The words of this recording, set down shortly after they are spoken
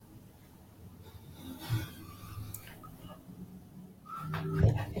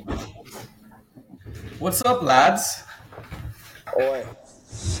What's up, lads? Oi.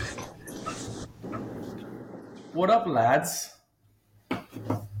 What up, lads?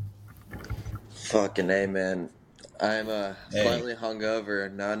 Fucking A, man. I'm slightly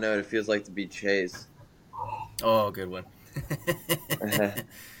hungover. Now I know what it feels like to be chased. Oh, good one.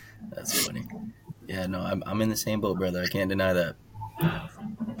 That's funny. Yeah, no, I'm in the same boat, brother. I can't deny that.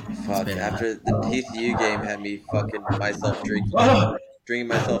 Fuck, after the TCU game had me fucking myself drinking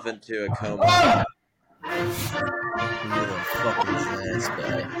myself into a coma. Who the fuck is this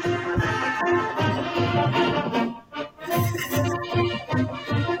guy?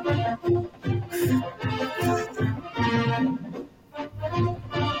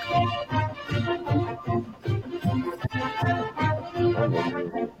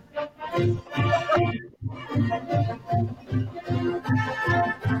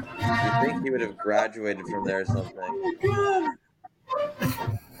 You'd think he would have graduated from there or something.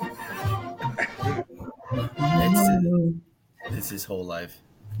 It's his whole life.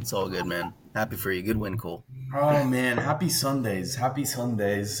 It's all good, man. Happy for you. Good win, Cole. Oh man, happy Sundays. Happy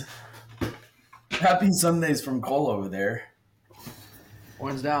Sundays. Happy Sundays from Cole over there.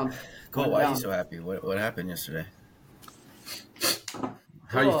 Horns down. Cole, why are you so happy? What happened yesterday?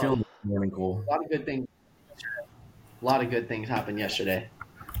 How are you feeling this morning, Cole? A lot of good things. A lot of good things happened yesterday.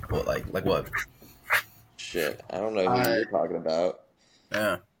 What, like what? Shit, I don't know who you're talking about.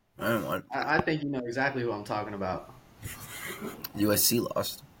 Yeah, I don't know. I think you know exactly who I'm talking about. USC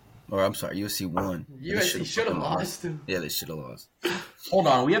lost. Or I'm sorry, USC won. USC should have lost. Yeah, they should have lost. Hold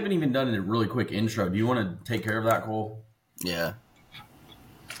on, we haven't even done a really quick intro. Do you want to take care of that, Cole? Yeah.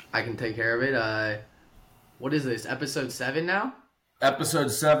 I can take care of it. What is this? Episode 7 now? Episode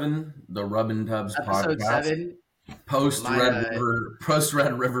 7, the Rubbin' Tubs Episode podcast. 7. Post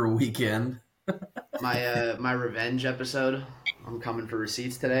Red River weekend. My revenge episode. I'm coming for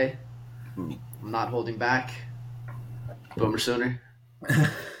receipts today. I'm not holding back. Boomer Sooner.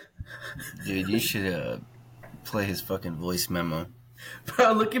 Dude, you should play his fucking voice memo.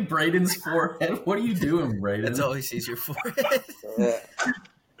 Bro, look at Braden's forehead. What are you doing, Braden? That's all he sees, your forehead.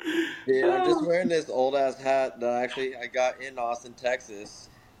 Dude, I'm just wearing this old ass hat that I got in Austin, Texas.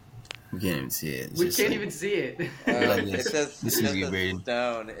 We can't even see it. We can't even see it. It says Braden.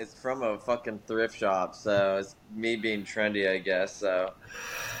 Stone. It's from a fucking thrift shop, so it's me being trendy, I guess. So.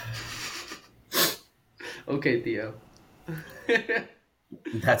 Okay, Theo.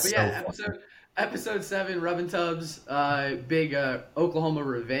 That's but yeah, episode 7, Rubbin' Tubs, big Oklahoma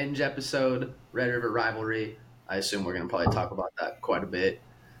revenge episode, Red River rivalry. I assume we're going to probably talk about that quite a bit.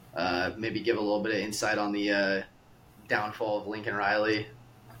 Maybe give a little bit of insight on the downfall of Lincoln Riley.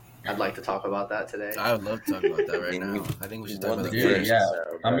 I'd like to talk about that today. I would love to talk about that right now. I think we should talk about that first. Yeah.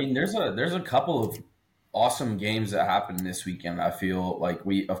 I mean, there's a couple of awesome games that happened this weekend. I feel like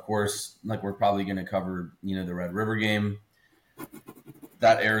we're probably going to cover, the Red River game,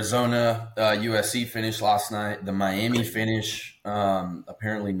 that Arizona USC finish last night, the Miami finish.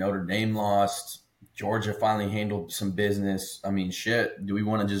 Apparently Notre Dame lost. Georgia finally handled some business. I mean, shit. Do we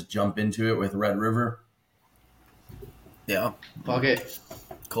want to just jump into it with Red River? Yeah. Fuck it.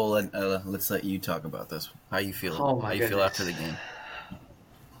 Cole, let's let you talk about this. How you feel? Oh my How you feel after the game?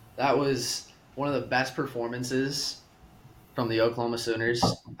 That was one of the best performances from the Oklahoma Sooners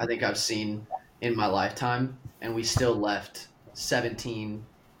I think I've seen in my lifetime, and we still left 17,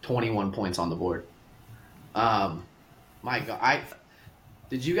 21 points on the board. My God.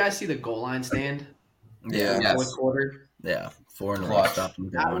 Did you guys see the goal line stand? Yeah. Yes. Fourth quarter? Yeah. 4 in a row. Clutch.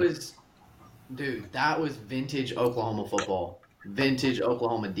 That was vintage Oklahoma football. Vintage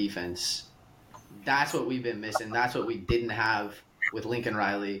Oklahoma defense. That's what we've been missing. That's what we didn't have with Lincoln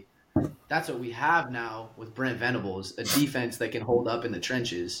Riley. That's what we have now with Brent Venables, a defense that can hold up in the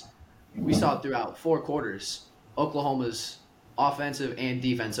trenches. We saw throughout 4 quarters, Oklahoma's offensive and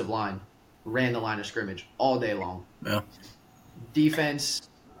defensive line ran the line of scrimmage all day long. Yeah. Defense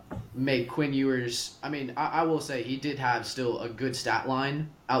made Quinn Ewers. I mean, I will say he did have still a good stat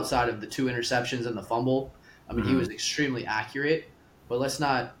line outside of the 2 interceptions and the fumble. I mean, he was extremely accurate, but let's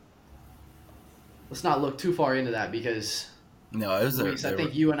not look too far into that because No, it was Luis, I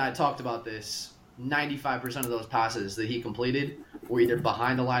think you and I talked about this. 95% of those passes that he completed were either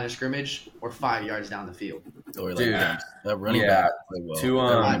behind the line of scrimmage or 5 yards down the field. Or like Dude, that running back played well. to,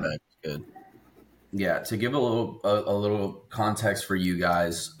 That running back was good. Yeah, to give a little context for you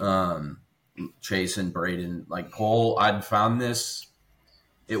guys, Chase and Braden, like Cole, I'd found this.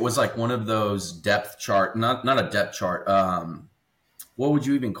 It was like one of those depth chart, not a depth chart. What would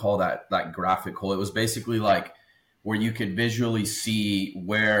you even call that graphic, Cole? It was basically like where you could visually see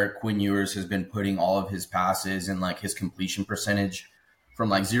where Quinn Ewers has been putting all of his passes and like his completion percentage from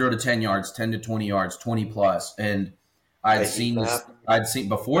like 0 to 10 yards, 10 to 20 yards, 20 plus. And I'd seen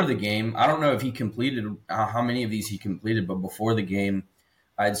before the game. I don't know if he completed how many of these he completed, but before the game,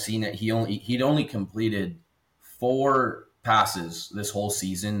 I'd seen that he'd only completed 4 passes this whole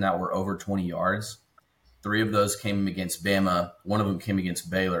season that were over 20 yards. 3 of those came against Bama. 1 of them came against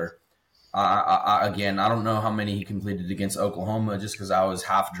Baylor. Again, I don't know how many he completed against Oklahoma, just because I was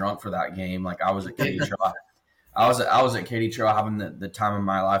half drunk for that game. Like I was at Katie Trail. I was at Katie Trail having the time of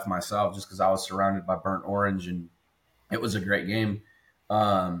my life myself, just because I was surrounded by burnt orange, and it was a great game.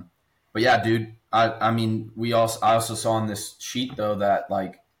 But yeah, dude. I mean, I also saw on this sheet though that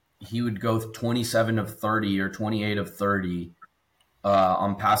like he would go 27 of 30 or 28 of 30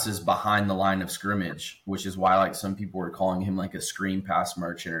 on passes behind the line of scrimmage, which is why like some people were calling him like a screen pass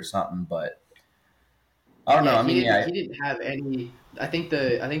merchant or something. But I don't know. I mean, he didn't have any. I think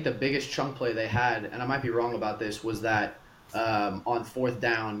the biggest chunk play they had, and I might be wrong about this, was that on 4th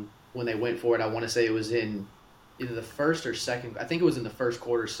down when they went for it. I want to say it was in either the first or second. I think it was in the first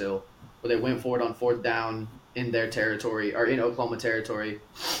quarter still, where they went for it on 4th down in their territory or in Oklahoma territory,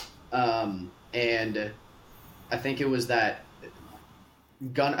 and I think it was that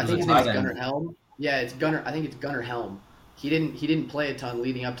Gunner. I think his name is Gunner Helm. Yeah, it's Gunner. I think it's Gunner Helm. He didn't play a ton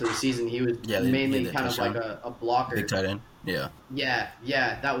leading up to the season. He was mainly kind of like a blocker. Big tight end. Yeah.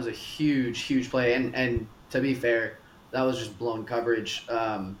 Yeah. That was a huge play. And to be fair, that was just blown coverage.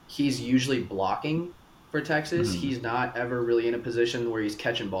 He's usually blocking for Texas. Mm-hmm. He's not ever really in a position where he's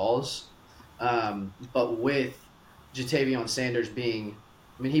catching balls. But with Jatavion Sanders being,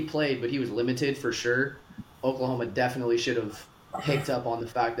 I mean, he played, but he was limited for sure. Oklahoma definitely should have picked up on the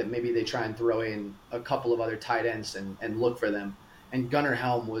fact that maybe they try and throw in a couple of other tight ends and look for them. And Gunnar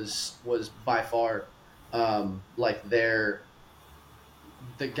Helm was by far like the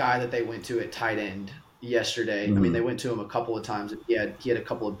guy that they went to at tight end yesterday. Mm-hmm. I mean, they went to him a couple of times. And he had a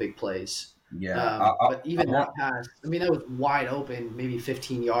couple of big plays. Yeah, but even that pass, I mean, that was wide open, maybe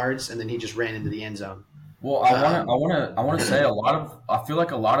 15 yards, and then he just ran into the end zone. Well, I want to say I feel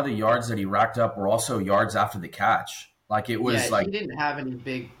like a lot of the yards that he racked up were also yards after the catch. Like it was like he didn't have any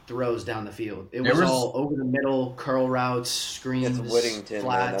big throws down the field. It was all over the middle, curl routes, screens, it's Whittington,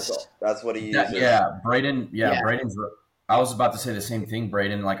 flats. Man. That's what he uses. Braden. Braden's. I was about to say the same thing,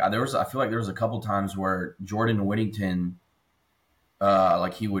 Braden. Like I feel like there was a couple times where Jordan Whittington,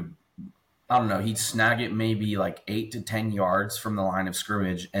 like he would, I don't know, he'd snag it maybe like 8 to 10 yards from the line of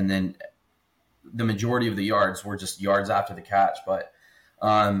scrimmage, and then the majority of the yards were just yards after the catch, but.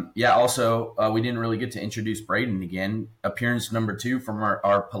 Also, we didn't really get to introduce Braden again. Appearance number 2 from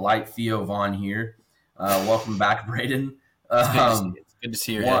our polite Theo Vaughn here. Welcome back, Braden. It's good to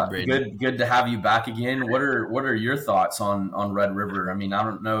see your head, Braden. Good to have you back again. What are your thoughts on Red River? I mean, I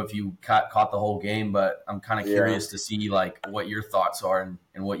don't know if you caught the whole game, but I'm kind of curious to see like what your thoughts are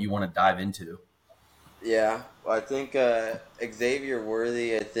and what you want to dive into. Yeah, well, I think Xavier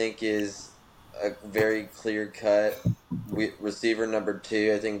Worthy, I think, is a very clear cut receiver number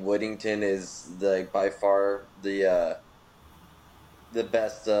 2. I think Whittington is by far the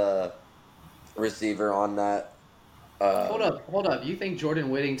best receiver on that. Hold up. You think Jordan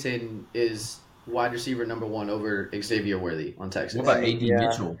Whittington is wide receiver number 1 over Xavier Worthy on Texas? What about A.D.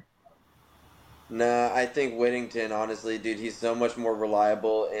 Mitchell? No, I think Whittington, honestly, dude, he's so much more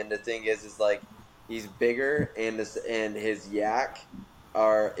reliable. And the thing is like he's bigger, and his yak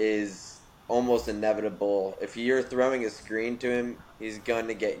is almost inevitable. If you're throwing a screen to him, he's going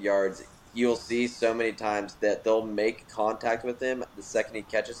to get yards. You'll see so many times that they'll make contact with him the second he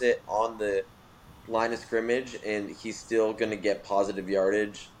catches it on the line of scrimmage, and he's still going to get positive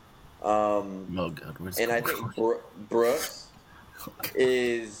yardage. And I think Brooks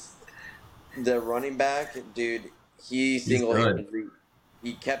is the running back. Dude, he single-handedly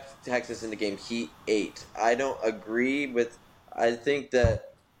he kept Texas in the game. He ate. I don't agree with – I think that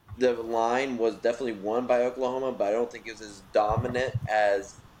the line was definitely won by Oklahoma, but I don't think it was as dominant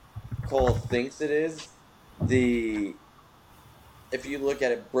as Cole thinks it is. If you look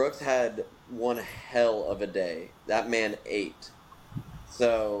at it, Brooks had one hell of a day. That man ate.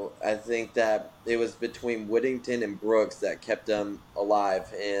 So I think that it was between Whittington and Brooks that kept them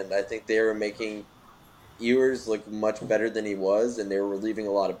alive, and I think they were making Ewers look much better than he was, and they were relieving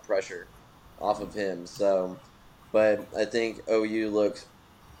a lot of pressure off of him. So, but I think OU looked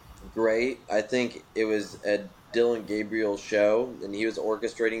great. I think it was a Dylan Gabriel show, and he was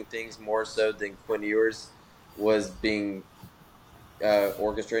orchestrating things more so than Quinn Ewers was being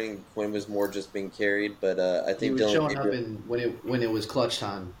orchestrating. Quinn was more just being carried, but I think he was Dylan showing Gabriel, up when it was clutch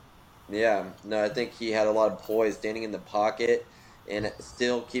time. Yeah, no, I think he had a lot of poise, standing in the pocket, and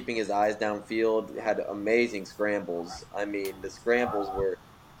still keeping his eyes downfield. Had amazing scrambles. I mean, the scrambles were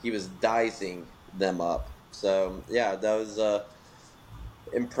he was dicing them up. So yeah, that was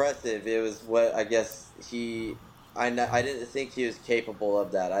impressive. It was what I guess I didn't think he was capable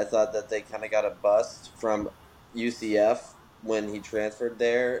of that. I thought that they kind of got a bust from UCF when he transferred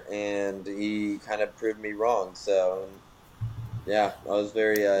there, and he kind of proved me wrong. So yeah, I was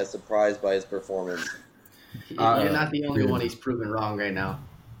very surprised by his performance. You're not the only Dude. one he's proven wrong right now.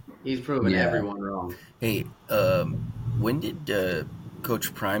 He's proven Yeah. everyone wrong. Hey, when did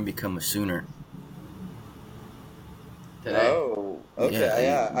Coach Prime become a Sooner? Today. Oh, okay, Yeah,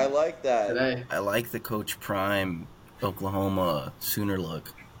 yeah, I like that. Today. I like the Coach Prime Oklahoma Sooner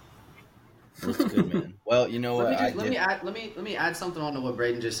look. Looks good, man. Well, you know what? Let me add something on to what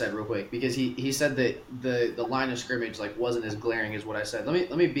Braden just said real quick, because he said that the line of scrimmage like wasn't as glaring as what I said.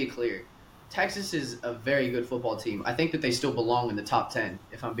 Let me be clear. Texas is a very good football team. I think that they still belong in the top 10,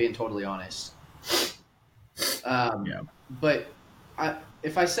 if I'm being totally honest. Yeah. But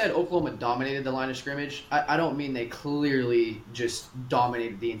if I said Oklahoma dominated the line of scrimmage, I don't mean they clearly just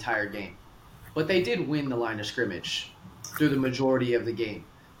dominated the entire game. But they did win the line of scrimmage through the majority of the game.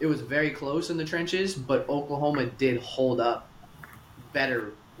 It was very close in the trenches, but Oklahoma did hold up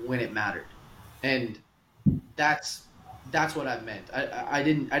better when it mattered. And that's what I meant. I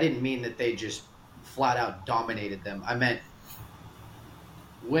didn't mean that they just flat out dominated them. I meant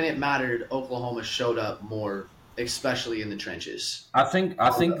when it mattered, Oklahoma showed up more, especially in the trenches. I think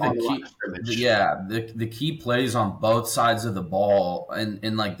the key plays on both sides of the ball,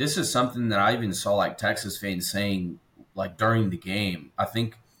 and like this is something that I even saw like Texas fans saying like during the game. I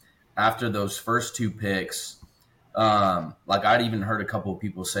think after those first two picks, like I'd even heard a couple of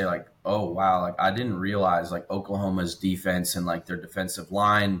people say like, "Oh wow, like I didn't realize like Oklahoma's defense and like their defensive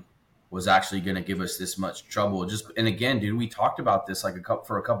line was actually going to give us this much trouble." Just and again, dude, we talked about this like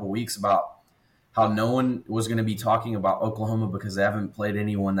for a couple of weeks about how no one was going to be talking about Oklahoma because they haven't played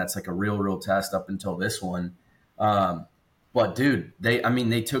anyone that's like a real test up until this one. But dude,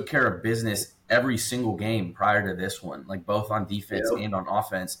 they took care of business every single game prior to this one, like both on defense and on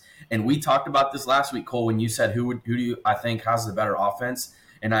offense. And we talked about this last week, Cole, when you said who do you I think has the better offense,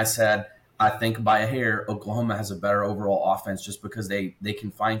 and I said I think by a hair Oklahoma has a better overall offense just because they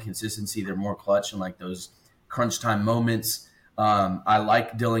can find consistency. They're more clutch in like those crunch time moments. I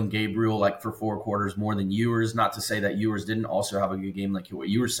like Dylan Gabriel like for 4 quarters more than Ewers. Not to say that Ewers didn't also have a good game like what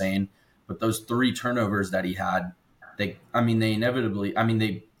you were saying, but those 3 turnovers that he had, you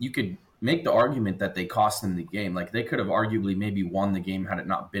could make the argument that they cost them the game. Like they could have arguably maybe won the game had it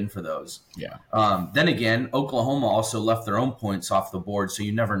not been for those. Yeah. Then again, Oklahoma also left their own points off the board, so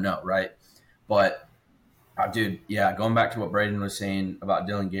you never know, right? But dude, yeah, going back to what Braden was saying about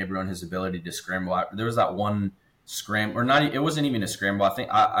Dylan Gabriel and his ability to scramble. There was that one scramble, or not. It wasn't even a scramble. I think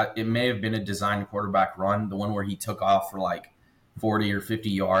it may have been a design quarterback run, the one where he took off for like 40 or 50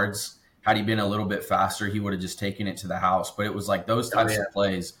 yards. Had he been a little bit faster, he would have just taken it to the house. But it was like those types of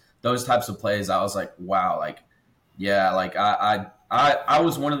plays. Those types of plays, I was like, wow, like, yeah, like I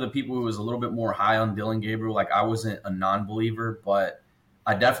was one of the people who was a little bit more high on Dylan Gabriel. Like I wasn't a non-believer, but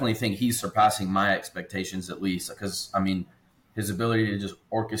I definitely think he's surpassing my expectations at least because, I mean, his ability to just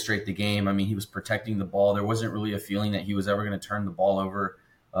orchestrate the game. I mean, he was protecting the ball. There wasn't really a feeling that he was ever going to turn the ball over.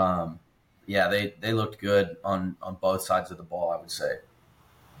 Yeah, they looked good on both sides of the ball, I would say.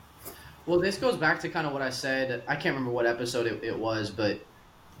 Well, this goes back to kind of what I said. I can't remember what episode it was, but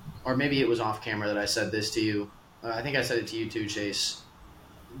or maybe it was off camera that I said this to you. I think I said it to you too, Chase.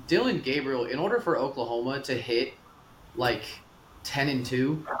 Dylan Gabriel, in order for Oklahoma to hit like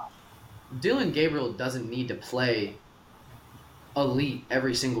 10-2, Dylan Gabriel doesn't need to play elite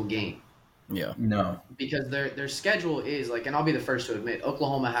every single game. Yeah. No. Because their schedule is like, and I'll be the first to admit,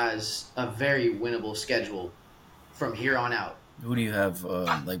 Oklahoma has a very winnable schedule from here on out. Who do you have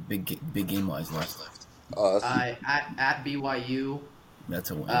like big game wise left? At BYU.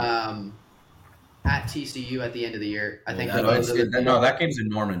 That's a win. At TCU at the end of the year. I think that game's in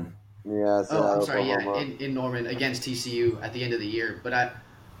Norman. Yeah. I'm sorry. Yeah, in Norman against TCU at the end of the year. But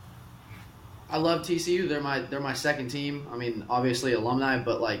I love TCU. They're my second team. I mean, obviously alumni,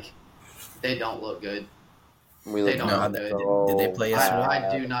 but like they don't look good. They don't look good. Did they play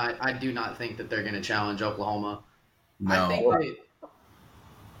yesterday? I do not think that they're going to challenge Oklahoma. No. I think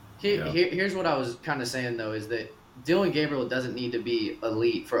that here's what I was kind of saying though is that Dylan Gabriel doesn't need to be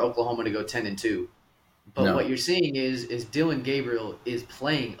elite for Oklahoma to go 10-2. But what you're seeing is Dylan Gabriel is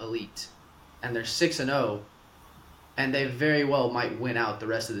playing elite, and they're 6-0, and they very well might win out the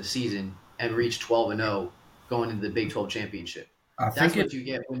rest of the season and reach 12-0 going into the Big 12 championship. That's what you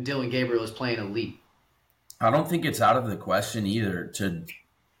get when Dylan Gabriel is playing elite. I don't think it's out of the question either to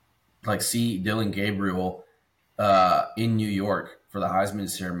like see Dylan Gabriel in New York for the Heisman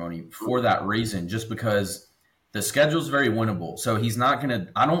ceremony for that reason, just because the schedule's very winnable. So he's not gonna.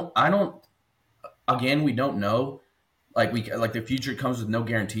 I don't. Again, we don't know. Like the future comes with no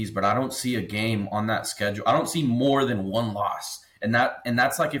guarantees, but I don't see a game on that schedule. I don't see more than one loss, and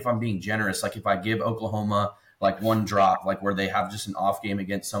that's like if I'm being generous. Like if I give Oklahoma like one drop, like where they have just an off game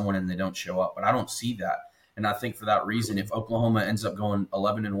against someone and they don't show up, but I don't see that. And I think for that reason, if Oklahoma ends up going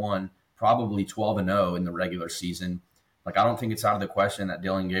 11-1, probably 12-0 in the regular season, like I don't think it's out of the question that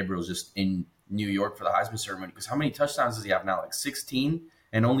Dylan Gabriel's just in New York for the Heisman ceremony. Because how many touchdowns does he have now? Like 16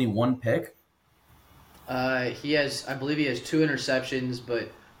 and only one pick. He has, I believe, he has 2 interceptions.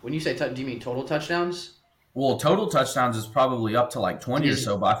 But when you say, do you mean total touchdowns? Well, total touchdowns is probably up to like 20 or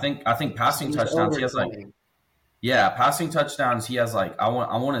so. But I think passing touchdowns he has 20. passing touchdowns he has like I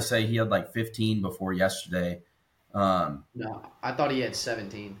want to say he had like 15 before yesterday. No, I thought he had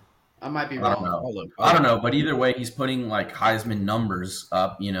 17. I might be wrong. I don't know, but either way, he's putting like Heisman numbers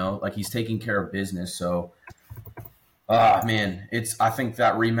up. Like he's taking care of business. So, man, I think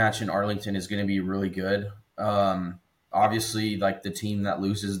that rematch in Arlington is going to be really good. Obviously, like the team that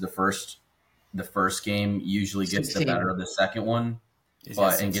loses the first game usually gets 16. the better of the second one,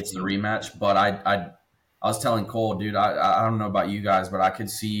 and gets the rematch. But I was telling Cole, dude, I don't know about you guys, but I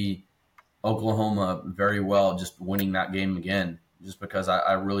could see Oklahoma very well just winning that game again, just because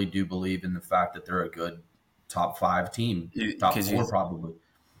I really do believe in the fact that they're a good top 5 team, top 4 probably.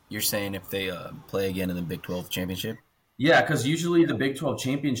 You're saying if they play again in the Big 12 championship? Yeah, because usually the Big 12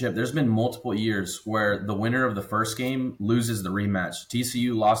 championship, there's been multiple years where the winner of the first game loses the rematch.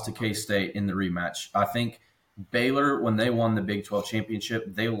 TCU lost to K-State in the rematch. I think Baylor, when they won the Big 12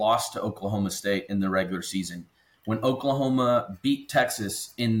 championship, they lost to Oklahoma State in the regular season. When Oklahoma beat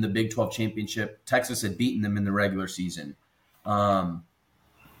Texas in the Big 12 championship, Texas had beaten them in the regular season. TCU,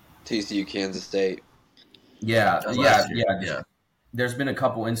 Kansas State. Yeah. There's been a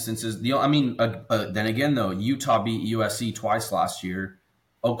couple instances. Then again, though, Utah beat USC twice last year.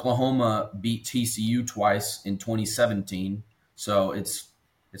 Oklahoma beat TCU twice in 2017. So it's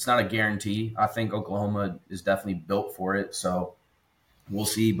not a guarantee. I think Oklahoma is definitely built for it. So we'll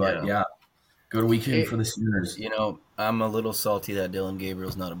see. But yeah, good weekend for the Sooners. I'm a little salty that Dylan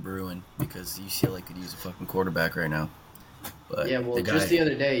Gabriel's not a Bruin because UCLA could use a fucking quarterback right now. But yeah, well, just the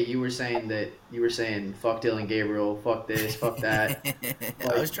other day you were saying fuck Dylan Gabriel, fuck this, fuck that.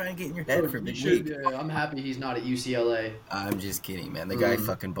 I was trying to get in your head for a big week. I'm happy he's not at UCLA. I'm just kidding, man. The guy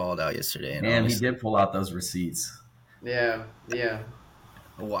fucking balled out yesterday. And he did pull out those receipts. Yeah.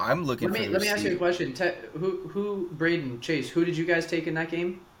 Well, I'm looking Let me ask you a question. Who Braden, Chase, who did you guys take in that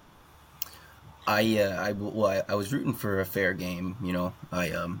game? I was rooting for a fair game,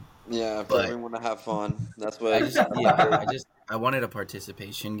 Yeah, for everyone to have fun. That's what I wanted a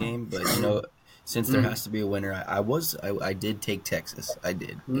participation game, but since there has to be a winner, I did take Texas. I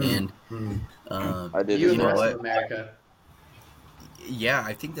did, and I did. You know what? America. Yeah,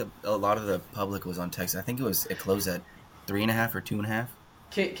 I think that a lot of the public was on Texas. I think it closed at 3.5 or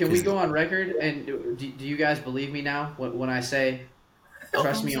 2.5. Can we go on record and do you guys believe me now when I say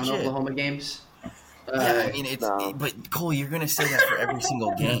trust me on Oklahoma games? Yeah, I mean but Cole, you're gonna say that for every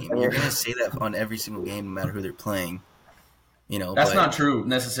single game. You're gonna say that on every single game, no matter who they're playing. That's not true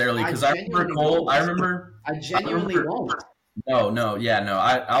necessarily because I remember Cole. I genuinely won't.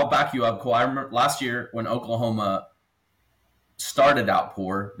 I'll back you up, Cole. I remember last year when Oklahoma started out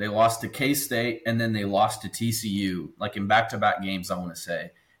poor, they lost to K-State and then they lost to TCU, like in back-to-back games. I want to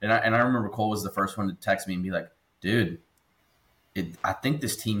say, and I remember Cole was the first one to text me and be like, "Dude, I think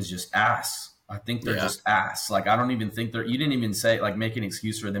this team's just ass." I think they're just ass. Like, I don't even think you didn't even say, like, make an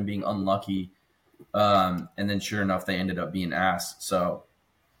excuse for them being unlucky. And then sure enough, they ended up being ass. So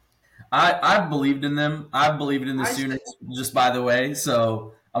I believed in them. I believed in the Sooners, just by the way.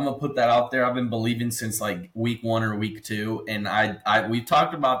 So I'm going to put that out there. I've been believing since like week 1 or week 2. And we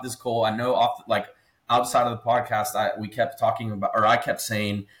talked about this, Cole. I know outside of the podcast, we kept talking about, or I kept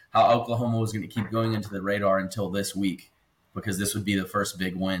saying how Oklahoma was going to keep going into the radar until this week, because this would be the first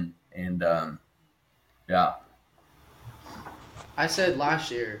big win. And, I said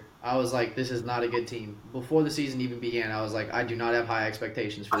last year, I was like, this is not a good team. Before the season even began, I was like, I do not have high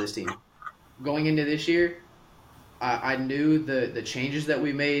expectations for this team. Going into this year, I knew the changes that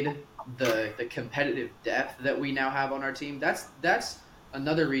we made, the competitive depth that we now have on our team. That's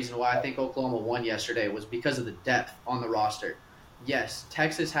another reason why I think Oklahoma won yesterday, was because of the depth on the roster. Yes,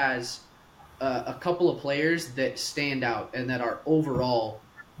 Texas has a couple of players that stand out and that are overall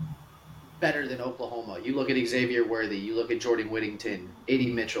better than Oklahoma. You look at Xavier Worthy, you look at Jordan Whittington,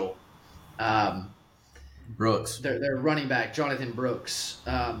 A.D. Mitchell. Brooks. Their running back, Jonathan Brooks.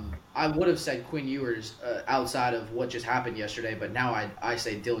 I would have said Quinn Ewers outside of what just happened yesterday, but now I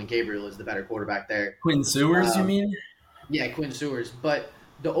say Dylan Gabriel is the better quarterback there. Quinn Sewers, you mean? Yeah, Quinn Sewers. But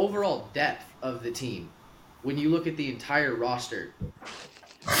the overall depth of the team, when you look at the entire roster,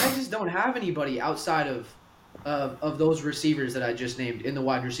 Texas don't have anybody outside of those receivers that I just named in the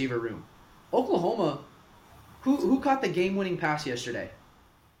wide receiver room. Oklahoma, who caught the game-winning pass yesterday?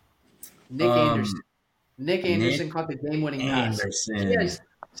 Nick Anderson. Nick Anderson caught the game-winning pass. He has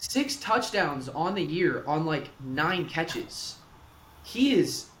 6 touchdowns on the year on like 9 catches. He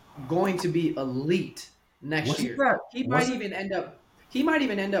is going to be elite next year. He might even end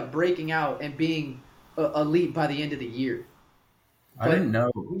up breaking out and being elite by the end of the year. I didn't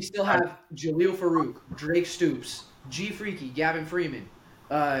know. We still have Jaleel Farouk, Drake Stoops, G Freaky, Gavin Freeman,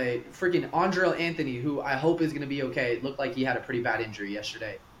 freaking Andrell Anthony, who I hope is going to be okay. It looked like he had a pretty bad injury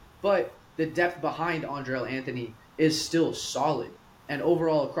yesterday. But the depth behind Andrell Anthony is still solid. And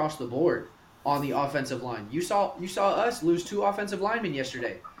overall across the board on the offensive line. You saw us lose 2 offensive linemen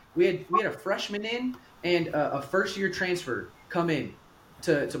yesterday. We had a freshman in and a first-year transfer come in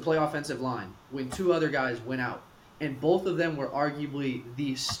to play offensive line when 2 other guys went out. And both of them were arguably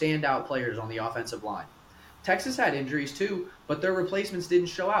the standout players on the offensive line. Texas had injuries too, but their replacements didn't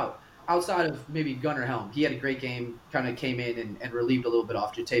show out. Outside of maybe Gunnar Helm. He had a great game, kind of came in and relieved a little bit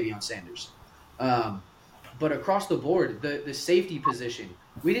off Jatavion Sanders. But across the board, the safety position,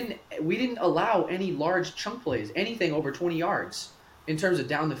 we didn't allow any large chunk plays, anything over 20 yards in terms of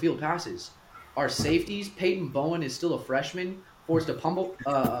down the field passes. Our safeties, Peyton Bowen is still a freshman, forced a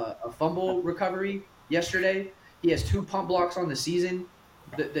fumble recovery yesterday. He has 2 pump blocks on the season.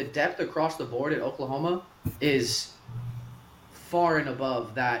 The depth across the board at Oklahoma is far and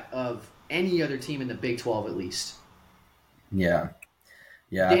above that of any other team in the Big 12 at least. Yeah.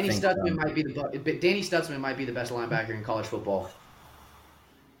 Danny Stutzman might be the best linebacker in college football.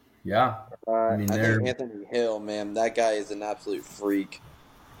 Yeah. I think Anthony Hill, man, that guy is an absolute freak.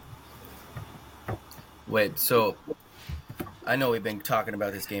 Wait, so I know we've been talking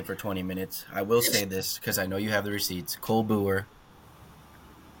about this game for 20 minutes. I will say this because I know you have the receipts. Cole Boomer,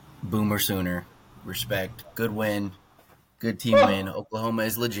 Sooner, respect, good win, good team win. Oklahoma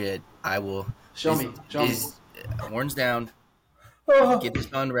is legit. I will show me. Horns down. Get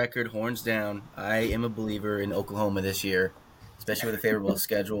this on record. Horns down. I am a believer in Oklahoma this year, especially with a favorable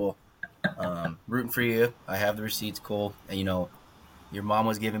schedule. Rooting for you. I have the receipts, Cole. And your mom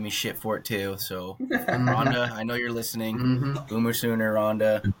was giving me shit for it too. So, Rhonda, I know you're listening. Mm-hmm. Boomer Sooner,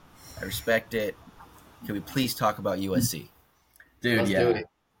 Rhonda. I respect it. Can we please talk about USC? Dude,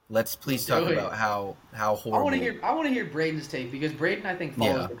 Let's please talk about how horrible. I want to hear Braden's take because Braden, I think,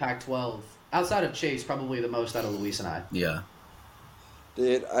 follows the Pac-12 outside of Chase, probably the most out of Luis and I. Yeah.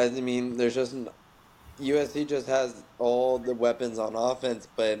 Dude, I mean, there's just USC just has all the weapons on offense,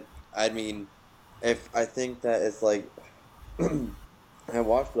 but I mean, I think that it's like I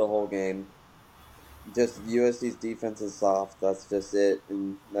watched the whole game. Just USC's defense is soft. That's just it,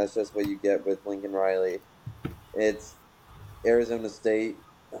 and that's just what you get with Lincoln Riley. It's Arizona State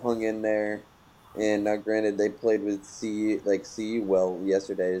hung in there, and now granted they played with CU well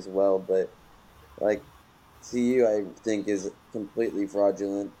yesterday as well, but like CU I think is completely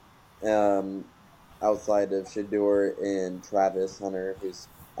fraudulent. Outside of Shador and Travis Hunter, who's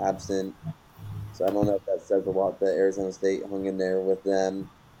absent. So I don't know if that says a lot that Arizona State hung in there with them.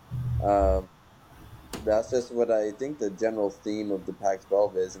 That's just what I think the general theme of the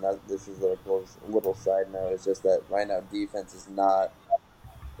Pac-12 is, and this is a little side note. It's just that right now defense is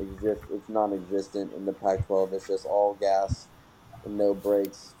it's non-existent in the Pac-12. It's just all gas and no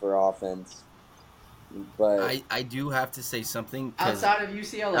brakes for offense. But I do have to say something. Outside of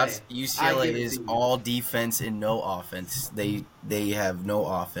UCLA. UCLA is all defense and no offense. They have no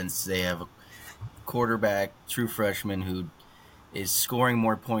offense. They have a quarterback, true freshman, who is scoring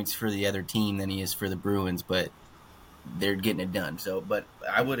more points for the other team than he is for the Bruins, but they're getting it done. So, but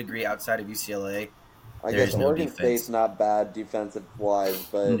I would agree outside of UCLA, I guess Oregon State's not bad defensive-wise,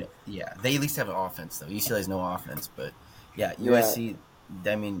 but... Yeah, they at least have an offense, though. UCLA has no offense, but yeah, USC...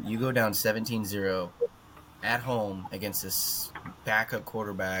 I mean, you go down 17-0 at home against this backup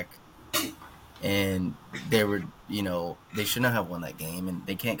quarterback, and they were, they should not have won that game, and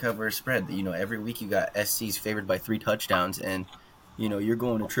they can't cover a spread. Every week you got SC's favored by 3 touchdowns, and, you're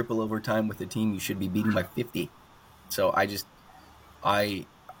going to triple overtime with a team you should be beating by 50. So as a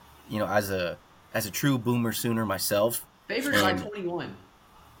true Boomer Sooner myself. Favored by 21.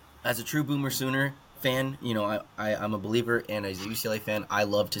 As a true Boomer Sooner fan, I'm a believer, and as a UCLA fan, I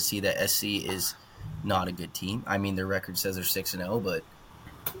love to see that SC is not a good team. I mean, their record says they're 6-0, but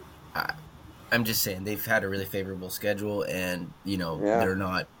I'm just saying they've had a really favorable schedule, and they're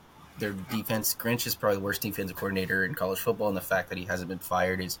not. Their defense. Grinch is probably the worst defensive coordinator in college football, and the fact that he hasn't been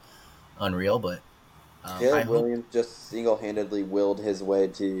fired is unreal. But Caleb Williams just single-handedly willed his way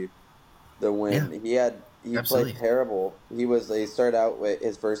to the win. Yeah, he absolutely. played terrible. He started out with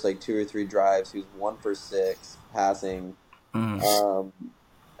his first 2 or 3 drives. He was 1 for 6 passing, and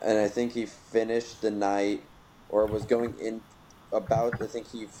I think he finished the night or was going in about. I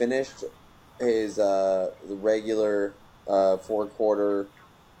think he finished his the regular 4-quarter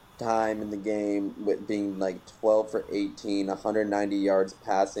time in the game with being 12 for 18, 190 yards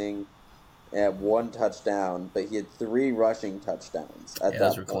passing, and 1 touchdown, but he had 3 rushing touchdowns at that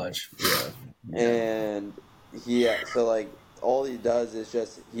those were point. clutch. Yeah. And so all he does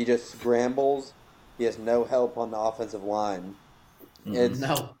is he just scrambles. He has no help on the offensive line. It's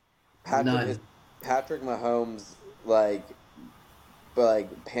No, Patrick Mahomes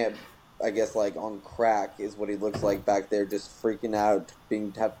I guess on crack is what he looks like back there, just freaking out,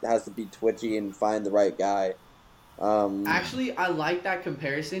 has to be twitchy and find the right guy. Actually, I like that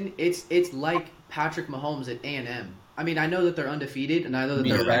comparison. It's like Patrick Mahomes at A&M. I mean, I know that they're undefeated, and I know that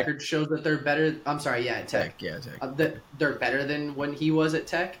their record shows that they're better. I'm sorry, at Tech. Tech. That they're better than when he was at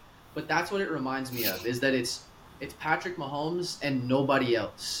Tech. But that's what it reminds me of, is that it's Patrick Mahomes and nobody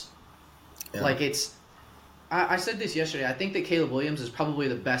else. Yeah. I said this yesterday. I think that Caleb Williams is probably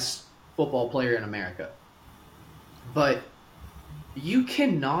the best football player in America. But you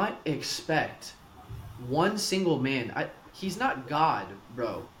cannot expect one single man. He's not God,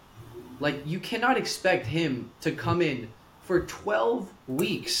 bro. You cannot expect him to come in for 12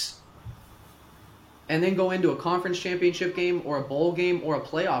 weeks and then go into a conference championship game or a bowl game or a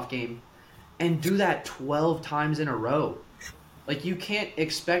playoff game and do that 12 times in a row. You can't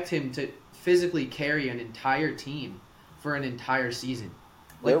expect him to physically carry an entire team for an entire season.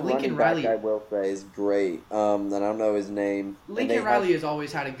 Lincoln Riley, I will say, is great. And I don't know his name. Lincoln Riley has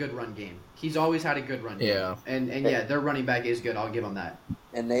always had a good run game. He's always had a good run game. Yeah. And their running back is good. I'll give him that.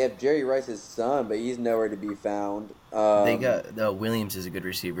 And they have Jerry Rice's son, but he's nowhere to be found. They got Williams is a good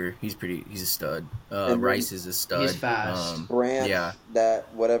receiver. He's a stud. Rice is a stud. He's fast. Branch,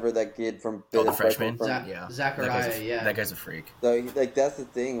 that kid from the freshman. Zachariah, that guy's a freak. So that's the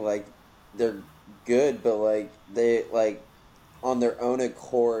thing. They're good, but they on their own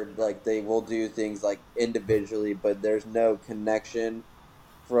accord, they will do things individually, but there's no connection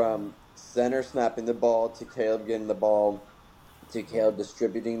from center snapping the ball to Caleb getting the ball to Caleb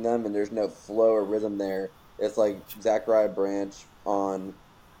distributing them, and there's no flow or rhythm there. It's Zachariah Branch on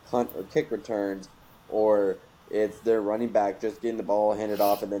punt or kick returns, or it's their running back just getting the ball handed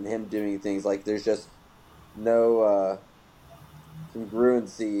off and then him doing things. There's just no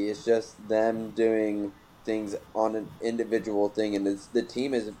congruency. It's just them doing things on an individual thing, and the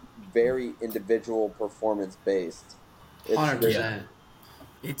team is very individual performance based. 100%.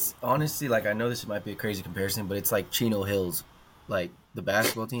 It's honestly I know this might be a crazy comparison, but it's like Chino Hills, the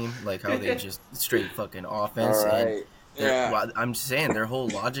basketball team, how they just straight fucking offense. All right. And well, I'm saying their whole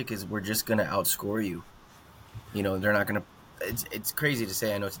logic is we're just gonna outscore you. They're not gonna. It's crazy to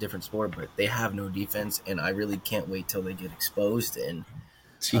say. I know it's a different sport, but they have no defense, and I really can't wait till they get exposed. And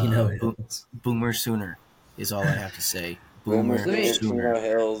Boomer Sooner is all I have to say. Boomer Sooner.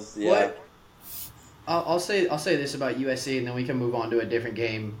 Hills, yeah. What? I'll say this about USC, and then we can move on to a different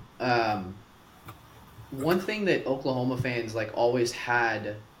game. One thing that Oklahoma fans always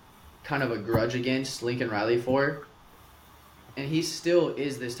had kind of a grudge against Lincoln Riley for, and he still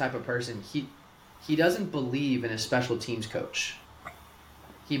is this type of person. He doesn't believe in a special teams coach.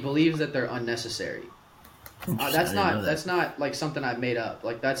 He believes that they're unnecessary. That's not something I've made up.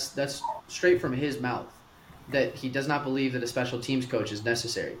 That's straight from his mouth, that he does not believe that a special teams coach is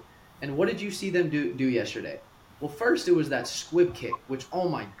necessary. And what did you see them do yesterday? Well, first it was that squib kick, which, oh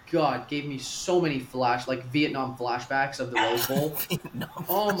my God, gave me so many Vietnam flashbacks of the Rose Bowl.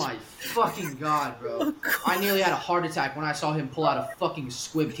 Oh my fucking God, bro. I nearly had a heart attack when I saw him pull out a fucking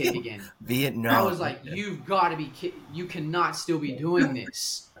squib kick again. Vietnam. I was like, you've got to be kidding. You cannot still be doing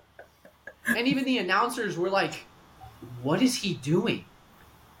this. And even the announcers were like, what is he doing?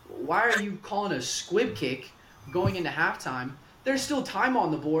 Why are you calling a squib kick going into halftime? There's still time on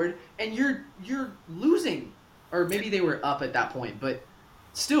the board, and you're losing. Or maybe they were up at that point, but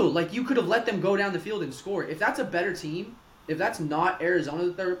still, you could have let them go down the field and score. If that's a better team, if that's not Arizona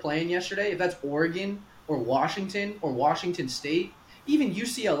that they were playing yesterday, if that's Oregon or Washington State, even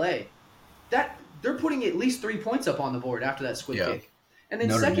UCLA, that they're putting at least 3 points up on the board after that squib kick. And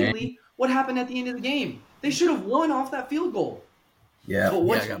then secondly, what happened at the end of the game? They should have won off that field goal. Yeah,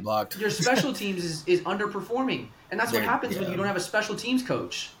 but got blocked. Your special teams is underperforming, and that's what happens when you don't have a special teams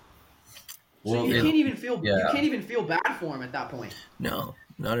coach. So you can't even feel bad for him at that point. No,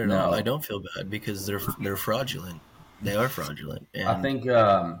 not at all. I don't feel bad because they're fraudulent. They are fraudulent. And I think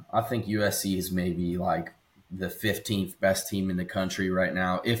USC is maybe like the 15th best team in the country right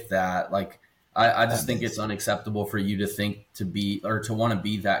now, if that. Like, I just think it's unacceptable for you to think to be or to want to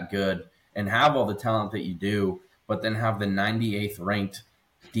be that good and have all the talent that you do, but then have the 98th ranked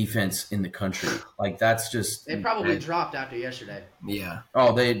defense in the country. Like, that's just they probably dropped after yesterday. Yeah.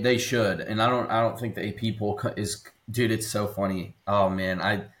 Oh, they should, and I don't think the AP poll is. Dude, it's so funny. Oh man,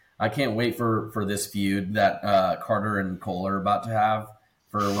 I can't wait for this feud that Carter and Cole are about to have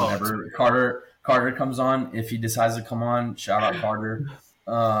for whenever Carter comes on. If he decides to come on, shout out Carter.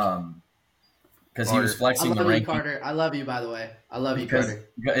 Because he was flexing the ranking. Carter. I love you, by the way. I love you, Carter.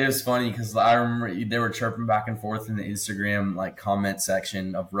 It was funny because I remember they were chirping back and forth in the Instagram like comment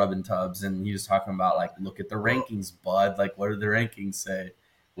section of Rubbin' Tubs, and he was talking about like, look at the rankings, bud. Like, what do the rankings say?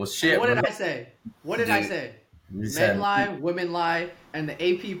 Well, shit. What did I say? I say? Men lie, women lie, and the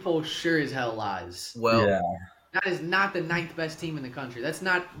AP poll sure as hell lies. Well, yeah. That is not the 9th best team in the country. That's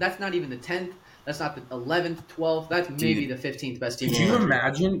not even the 10th. That's not the 11th, 12th. That's maybe the 15th best team.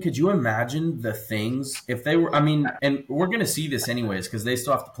 Could you imagine the things if they were? I mean, and we're going to see this anyways because they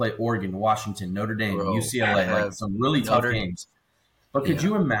still have to play Oregon, Washington, Notre Dame, UCLA, like some really tough games. But could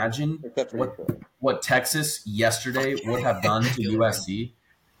you imagine what Texas yesterday would have done to USC?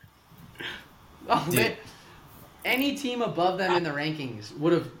 Oh man. Any team above them in the rankings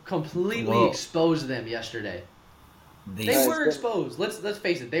would have completely exposed them yesterday. They were exposed. Let's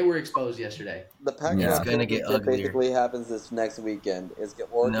face it. They were exposed yesterday. The Pac-12 championship basically happens this next weekend. It's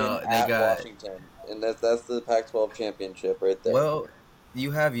Oregon at Washington, and that's the Pac-12 championship right there. Well,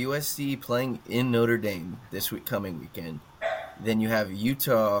 you have USC playing in Notre Dame this coming weekend. Then you have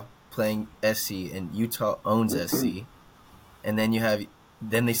Utah playing SC, and Utah owns SC. And then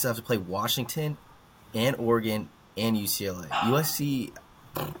then they still have to play Washington and Oregon and UCLA. USC,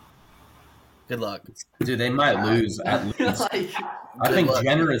 good luck. Dude, they might lose at least. I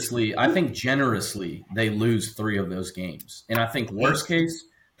think generously they lose 3 of those games. And I think worst case,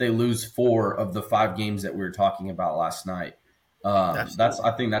 they lose 4 of the 5 games that we were talking about last night.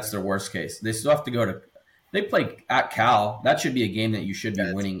 I think that's their worst case. They still have to go to they play at Cal. That should be a game that you should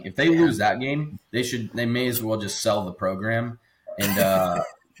be winning. If they lose that game, they may as well just sell the program and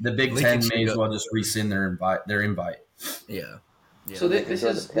the Big Ten may as well just rescind their invite. Yeah. So this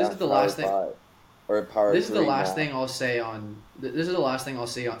is the last thing. This is the last thing I'll say on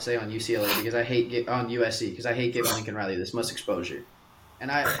UCLA because I hate on USC because I hate giving Lincoln Riley this much exposure, and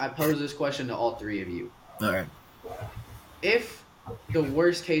I pose this question to all 3 of you. All right. If the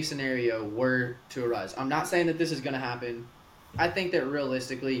worst case scenario were to arise, I'm not saying that this is going to happen. I think that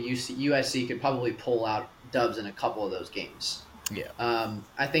realistically, USC could probably pull out dubs in a couple of those games. Yeah.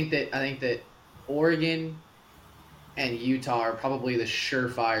 I think that Oregon and Utah are probably the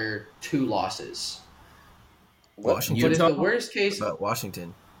surefire 2 losses. Washington. But if the worst case,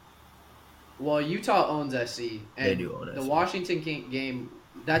 Washington. Well, Utah owns SC, and they do own the SC. Washington game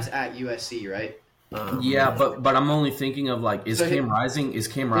that's at USC, right? Yeah, but I'm only thinking of like, is Cam Rising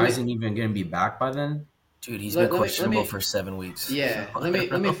even going to be back by then? Dude, he's been questionable for 7 weeks. Yeah,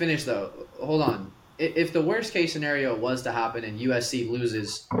 let me finish though. Hold on. If the worst case scenario was to happen and USC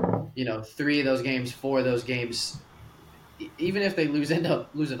loses, 3 of those games, 4 of those games, even if they end up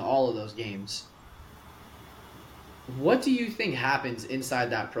losing all of those games, what do you think happens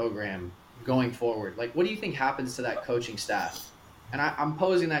inside that program going forward? Like, what do you think happens to that coaching staff? And I'm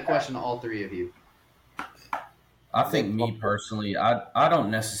posing that question to all 3 of you. I think me personally, I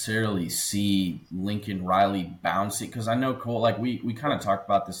don't necessarily see Lincoln Riley bouncing because I know Cole. Like we kind of talked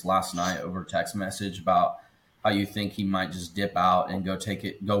about this last night over text message about how you think he might just dip out and go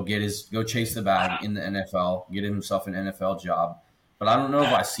chase the bag in the NFL, get himself an NFL job. But I don't know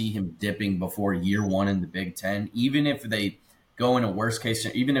if I see him dipping before year 1 in the Big Ten, even if they go in a worst case,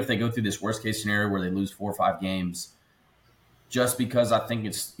 even if they go through this worst case scenario where they lose 4 or 5 games. Just because I think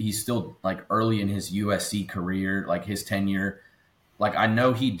he's still like early in his USC career, like his tenure. Like I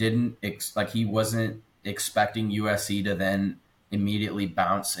know he he wasn't expecting USC to then immediately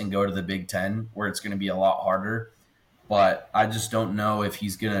bounce and go to the Big Ten where it's going to be a lot harder. But I just don't know if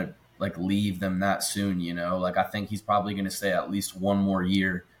he's going to like leave them that soon, Like I think he's probably going to stay at least 1 more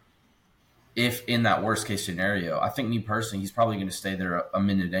year. If in that worst case scenario, I think me personally, he's probably going to stay there a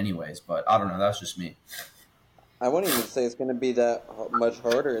minute anyways. But I don't know. That's just me. I wouldn't even say it's going to be that much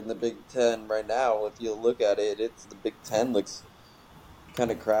harder in the Big Ten right now. If you look at it, the Big Ten looks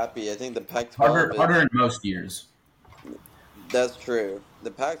kind of crappy. I think the Pac-12 harder in most years. That's true. The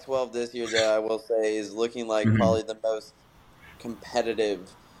Pac-12 this year, that I will say, is looking like probably the most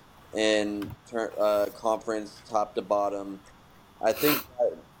competitive in conference top to bottom. I think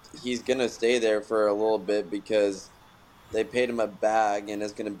that he's gonna stay there for a little bit because they paid him a bag, and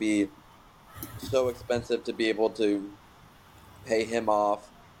it's gonna be so expensive to be able to pay him off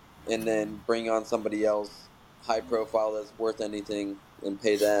and then bring on somebody else high profile that's worth anything and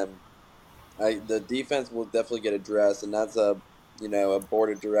pay them. The defense will definitely get addressed, and that's a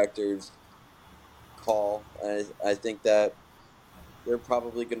board of directors call. I think that they're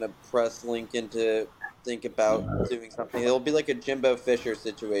probably going to press Lincoln to think about doing something. It'll be like a Jimbo Fisher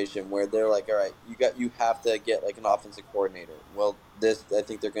situation where they're like, all right, you have to get like an offensive coordinator. Well, this I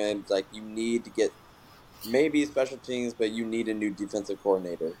think they're going to like you need to get maybe special teams, but you need a new defensive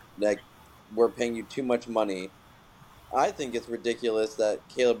coordinator. Like we're paying you too much money. I think it's ridiculous that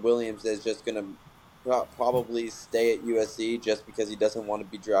Caleb Williams is just going to probably stay at USC just because he doesn't want to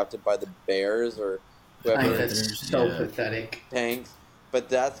be drafted by the Bears or I think whoever that's so pathetic. tanks. But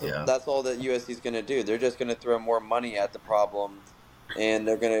that's all that USC is going to do. They're just going to throw more money at the problem, and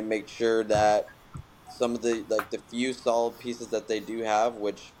they're going to make sure that some of the few solid pieces that they do have,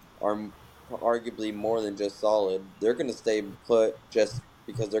 which are arguably more than just solid, they're going to stay put just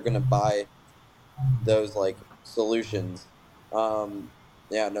because they're going to buy those like solutions.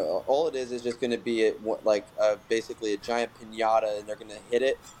 Yeah, no, all it is just going to be basically a giant pinata, and they're going to hit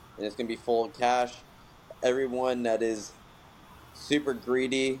it, and it's going to be full of cash. Everyone that is super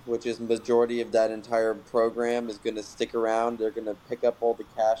greedy, which is majority of that entire program, is going to stick around. They're going to pick up all the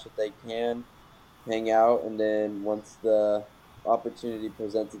cash that they can, hang out, and then once the opportunity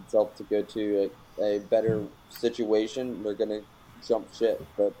presents itself to go to a better situation, they're going to jump ship.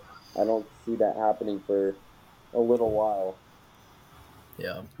 But I don't see that happening for a little while.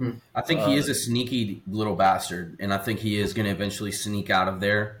 Yeah. I think he is a sneaky little bastard, and I think he is going to eventually sneak out of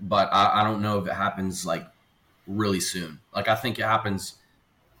there. But I don't know if it happens like really soon. Like I think it happens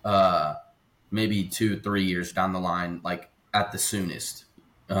maybe 2-3 years down the line, like at the soonest.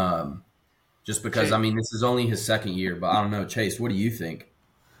 Just because Chase, I mean this is only his second year, but I don't know, Chase. What do you think?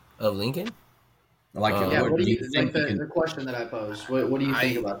 Of Lincoln? Like, yeah, what what do do you you like think? the question that I posed? What do you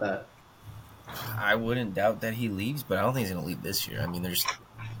think about that? I wouldn't doubt that he leaves, but I don't think he's going to leave this year. I mean,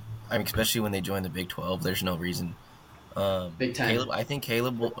 especially when they join the Big 12, there's no reason. Big 10. Caleb, I think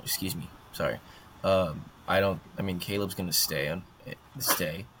Caleb will. Excuse me, sorry. Caleb's going to stay.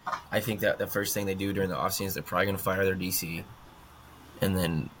 I think that the first thing they do during the offseason is they're probably going to fire their DC, and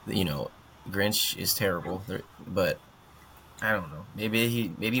then Grinch is terrible, but I don't know.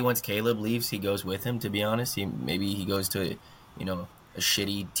 Maybe once Caleb leaves, he goes with him. To be honest, maybe he goes to a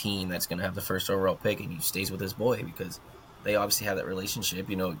shitty team that's going to have the first overall pick, and he stays with his boy because they obviously have that relationship.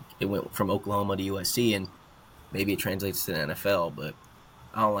 It went from Oklahoma to USC, and maybe it translates to the NFL. But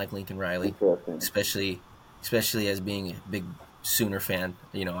I don't like Lincoln Riley, especially as being a big Sooner fan.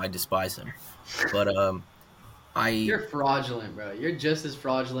 I despise him. But you're fraudulent, bro. You're just as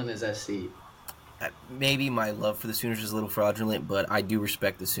fraudulent as SC. Maybe my love for the Sooners is a little fraudulent, but I do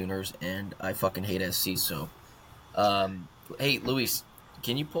respect the Sooners, and I fucking hate SC. So, hey, Luis,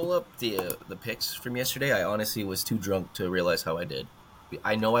 can you pull up the picks from yesterday? I honestly was too drunk to realize how I did.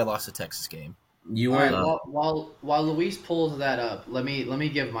 I know I lost the Texas game. You are while Luis pulls that up. Let me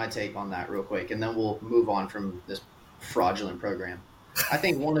give my take on that real quick, and then we'll move on from this fraudulent program. I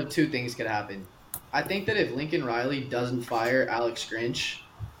think one of two things could happen. I think that if Lincoln Riley doesn't fire Alex Grinch,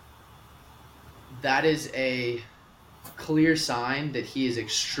 that is a clear sign that he is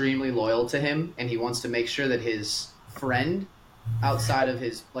extremely loyal to him, and he wants to make sure that his friend, outside of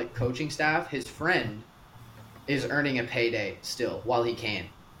his coaching staff, his friend is earning a payday still while he can,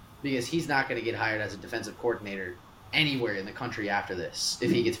 because he's not going to get hired as a defensive coordinator anywhere in the country after this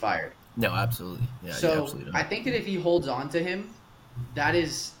if he gets fired. No, absolutely. Yeah, so absolutely I think that if he holds on to him, that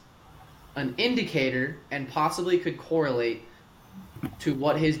is an indicator and possibly could correlate to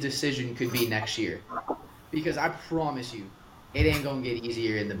what his decision could be next year. Because I promise you, it ain't going to get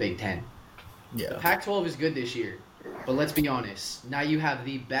easier in the Big Ten. Yeah. The Pac-12 is good this year, but let's be honest. Now you have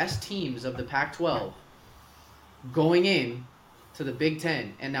the best teams of the Pac-12 going in to the Big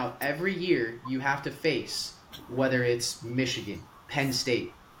Ten, and now every year you have to face, whether it's Michigan, Penn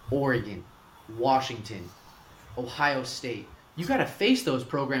State, Oregon, Washington, Ohio State. You got to face those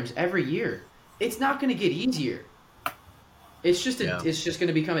programs every year. It's not going to get easier. It's just going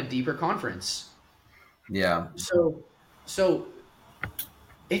to become a deeper conference. Yeah. So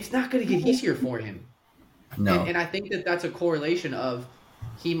it's not going to get easier for him. No. And I think that that's a correlation of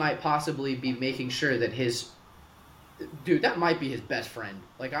he might possibly be making sure that dude, that might be his best friend.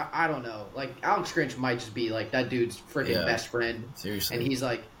 Like, I don't know. Like, Alex Grinch might just be like that dude's freaking best friend. Seriously. And he's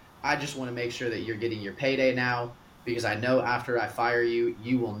like, I just want to make sure that you're getting your payday now. because I know after I fire you,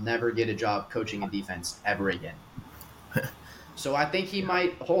 you will never get a job coaching a defense ever again. So I think he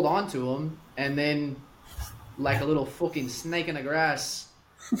might hold on to him and then, like a little fucking snake in the grass,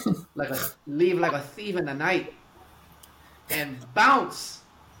 leave like a thief in the night and bounce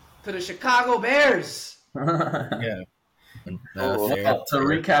to the Chicago Bears. Yeah. Well, to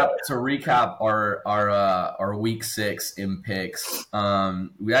recap our week 6 in picks,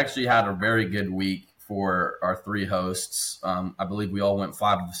 we actually had a very good week for our 3 hosts. I believe we all went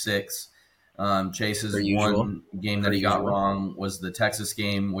 5 of 6. Chase's one game that he got wrong was the Texas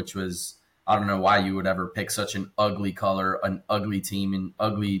game, which was, I don't know why you would ever pick such an ugly color, an ugly team, and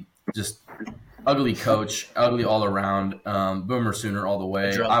ugly coach, ugly all around. Boomer Sooner all the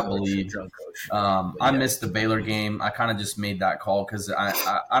way, I believe. I missed the Baylor game. I kind of just made that call because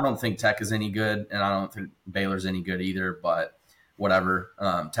I don't think Tech is any good, and I don't think Baylor's any good either. But whatever.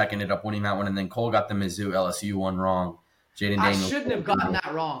 Tech ended up winning that one, and then Cole got the Mizzou LSU one wrong. Jaden Daniels. I shouldn't have gotten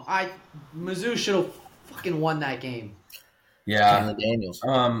that wrong. Mizzou should have fucking won that game. Yeah. Jaden Daniels.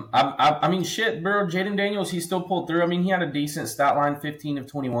 I mean, shit, bro. Jaden Daniels, he still pulled through. I mean, he had a decent stat line: 15 of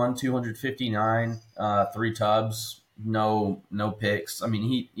 21, 259, 3 tubs, no picks. I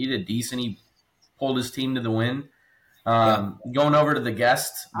mean, he did decent. He pulled his team to the win. Going over to the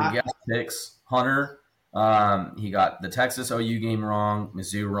guest picks, Hunter. He got the Texas OU game wrong,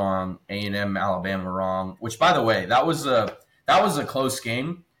 Mizzou wrong, A&M Alabama wrong. Which, by the way, that was a close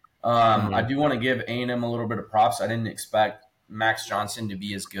game. I do want to give A&M a little bit of props. I didn't expect Max Johnson to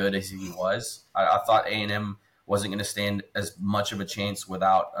be as good as he was. I thought A&M wasn't going to stand as much of a chance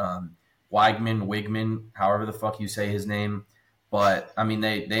without Wigman, however the fuck you say his name. But, I mean,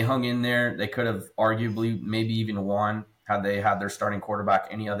 they hung in there. They could have arguably maybe even won had they had their starting quarterback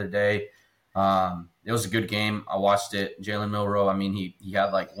any other day. It was a good game. I watched it. Jalen Milroe, I mean, he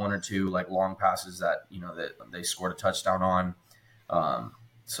had like 1 or 2 like long passes that they scored a touchdown on.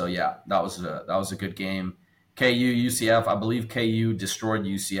 So yeah, that was a good game. KU UCF, I believe KU destroyed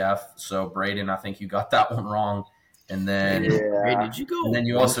UCF. So Braden, I think you got that one wrong. And then Braden, did you go? And then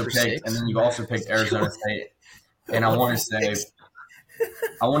you also picked Arizona State. And I want to say.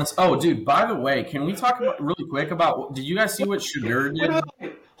 Oh, dude! By the way, can we talk about really quick about? Did you guys see what Shadur did?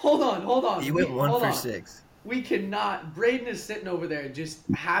 Wait. Hold on. He went 1 for 6. We cannot. Braden is sitting over there just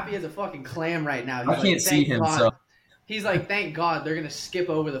happy as a fucking clam right now. I can't see him. God. So he's like, thank God they're gonna skip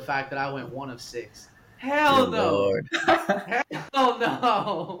over the fact that I went 1 of 6. Hell no! Lord. Hell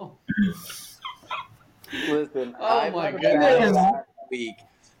no! Listen, my goodness.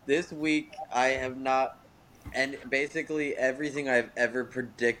 This week I have not. And basically everything I've ever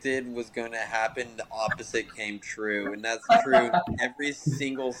predicted was going to happen, the opposite came true. And that's true in every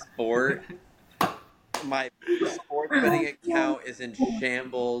single sport. My sports betting account is in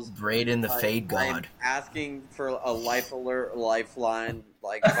shambles. Braden, the fade god. I'm asking for a lifeline,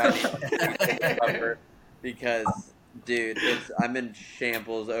 like financial cover, because, dude, I'm in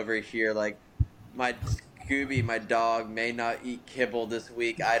shambles over here. Like, my Scooby, my dog, may not eat kibble this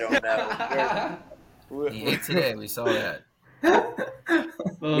week. I don't know. He ate today. We saw that.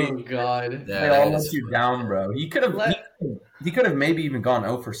 Oh God! They all let you down, bro. He could have maybe even gone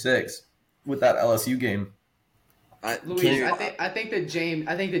 0 for 6 with that LSU game. Luis, I think that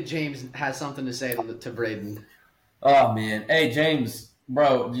James has something to say to Braden. Oh man, hey James,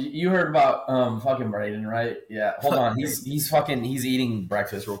 bro, you heard about fucking Braden, right? Yeah, hold on, he's eating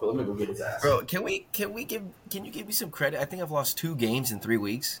breakfast real quick. Let me go get his ass. Bro, can you give me some credit? I think I've lost 2 games in 3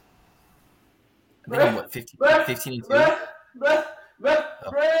 weeks. I think I'm, what, 15 and 2?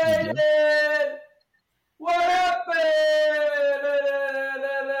 Brandon! What happened?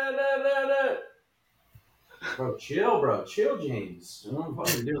 Bro, chill, James. Don't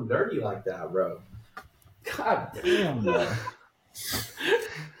fucking do him dirty like that, bro. God damn, bro.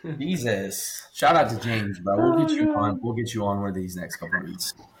 Jesus. Shout out to James, bro. We'll get you on. We'll get you on one of these next couple of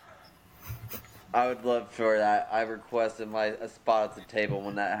weeks. I would love for that. I requested a spot at the table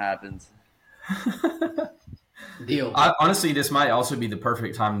when that happens. Deal. Honestly, this might also be the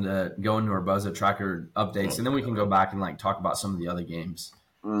perfect time to go into our Buzza Tracker updates, and then we can go back and like talk about some of the other games.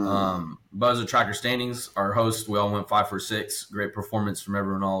 Buzza Tracker standings. Our host, we all went 5 for 6. Great performance from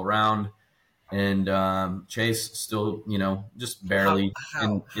everyone all around. And Chase still, just barely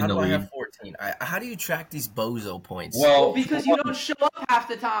in the lead. I have 14? How do you track these bozo points? Well, because you don't show up half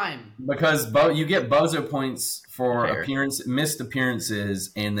the time. Because you get bozo points for missed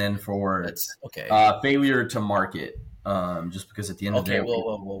appearances, and then for failure to market. Just because at the end of the day,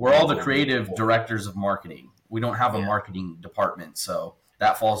 we're all the creative directors of marketing. We don't have a marketing department, so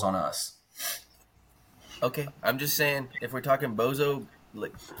that falls on us. Okay, I'm just saying, if we're talking bozo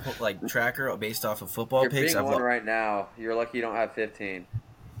like tracker based off of football You're picks. being one right now. You're lucky you don't have 15.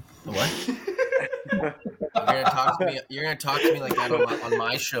 What? You're gonna talk to me. You're gonna talk to me like that on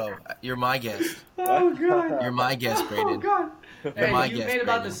my show. You're my guest. Oh god. You're my guest, Braden. Oh god. You're my You've guest, made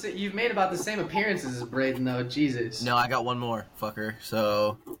about Braden. you've made about the same appearances as Braden though. Jesus. No, I got one more, fucker.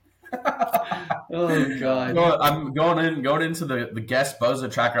 So. Oh god. I'm going into the guest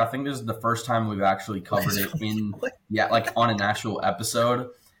Bozo tracker. I think this is the first time we've actually covered it in on an actual episode.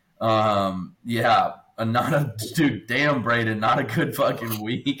 Dude, damn Braden, not a good fucking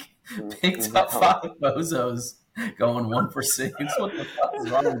week. Picked up 5 bozos, going 1 for 6. What the fuck is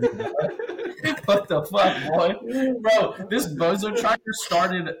wrong with you? What the fuck, boy? Bro, this bozo tracker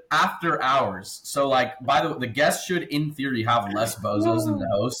started after hours. So, by the way, the guests should, in theory, have less bozos than the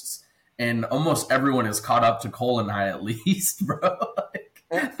hosts. And almost everyone is caught up to Cole and I, at least, bro.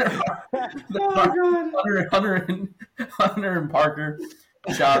 Hunter and Parker,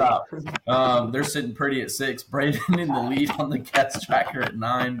 shout out. They're sitting pretty at 6. Braden in the lead on the guest tracker at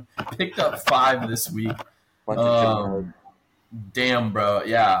 9. Picked up 5 this week. Damn, bro.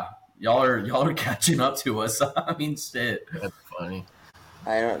 Yeah. Y'all are catching up to us. I mean, shit. That's funny.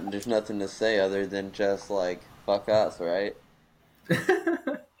 There's nothing to say other than just fuck us, right?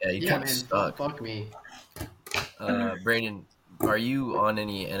 Yeah, you kind of stuck. Fuck me. Brandon, are you on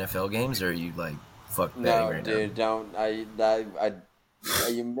any NFL games, or are you fuck betting right now? No, dude, don't.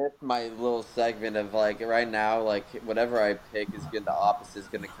 You missed my little segment of right now, whatever I pick the opposite is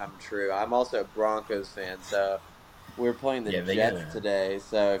gonna come true. I'm also a Broncos fan, so we're playing the Jets today.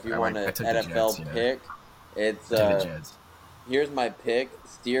 So if you want an NFL pick, it's here's my pick: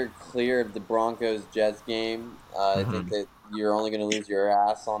 steer clear of the Broncos Jets game. I think that you're only gonna lose your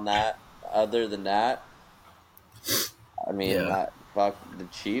ass on that. Other than that, I mean, fuck the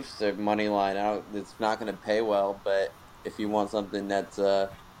Chiefs. Their money line out. It's not gonna pay well, but if you want something that's 3.5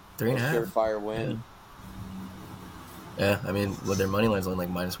 surefire win. Yeah, I mean, with their money line's only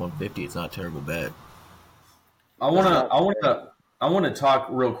minus 150, it's not a terrible bet. I want to talk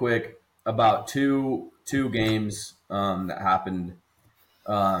real quick about two games that happened.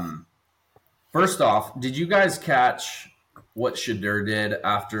 First off, did you guys catch what Shadur did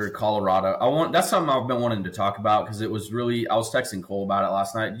after Colorado? That's something I've been wanting to talk about because it was really. I was texting Cole about it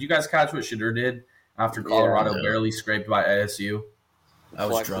last night. Did you guys catch what Shadur did after Colorado barely scraped by ASU? I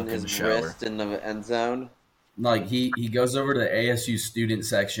was drunk in the shower. Wrist in the end zone. He goes over to the ASU student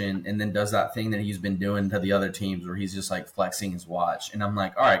section and then does that thing that he's been doing to the other teams where he's just flexing his watch. And I'm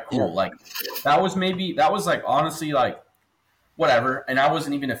like, all right, cool. Yeah. That was honestly whatever. And I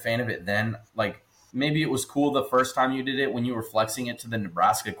wasn't even a fan of it then. Maybe it was cool the first time you did it when you were flexing it to the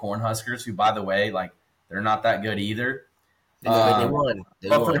Nebraska Cornhuskers, who, by the way, they're not that good either. They won.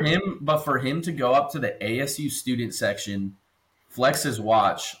 But for him to go up to the ASU student section, flex his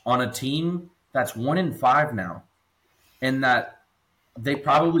watch on a team that's 1-5 now, and that they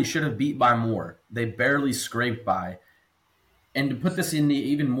probably should have beat by more. They barely scraped by. And to put this into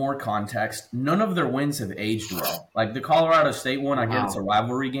even more context, none of their wins have aged well. The Colorado State one, I get it's a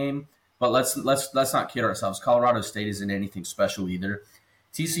rivalry game, but let's not kid ourselves. Colorado State isn't anything special either.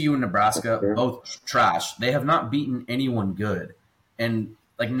 TCU and Nebraska, both trash. They have not beaten anyone good. And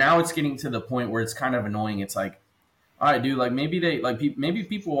now it's getting to the point where it's kind of annoying. It's all right, dude, maybe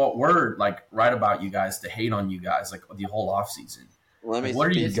people were right about you guys to hate on you guys the whole offseason. What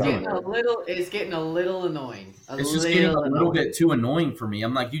are you doing? It's getting a little annoying. It's just getting a little bit too annoying for me.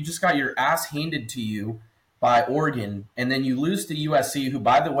 I'm you just got your ass handed to you by Oregon, and then you lose to USC, who,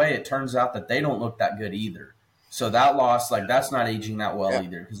 by the way, it turns out that they don't look that good either. So that loss, that's not aging that well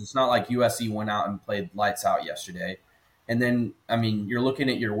either, because it's not like USC went out and played lights out yesterday. And then, I mean, you're looking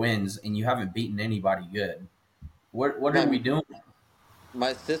at your wins, and you haven't beaten anybody good. What are we doing?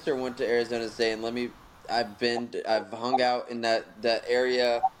 My sister went to Arizona State, and I've hung out in that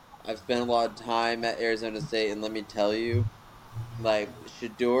area. I've spent a lot of time at Arizona State, and let me tell you,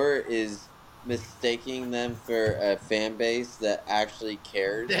 Shadur is mistaking them for a fan base that actually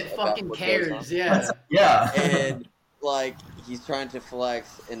cares. That fucking cares, yeah. And he's trying to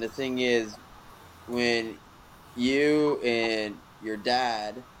flex, and the thing is, when you and your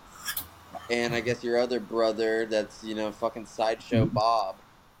dad and I guess your other brother that's, fucking Sideshow Bob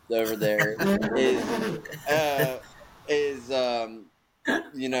over there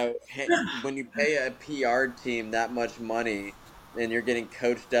when you pay a PR team that much money and you're getting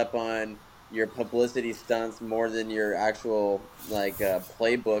coached up on your publicity stunts more than your actual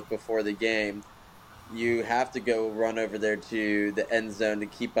playbook before the game, you have to go run over there to the end zone to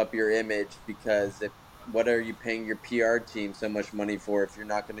keep up your image, because what are you paying your PR team so much money for if you're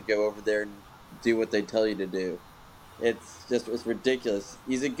not going to go over there and do what they tell you to do? It's ridiculous.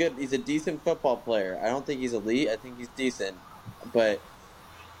 He's a decent football player. I don't think he's elite. I think he's decent, but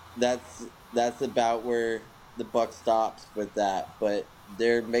that's about where the buck stops with that. But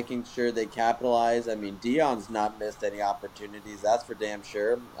they're making sure they capitalize. I mean, Dion's not missed any opportunities. That's for damn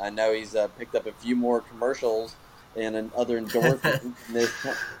sure. I know he's picked up a few more commercials and other endorsements.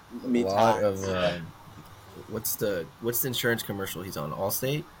 What's the insurance commercial he's on?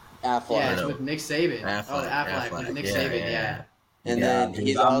 Allstate? Aflac. Yeah, it's with Nick Saban. Aflac. With Nick Saban, yeah. And then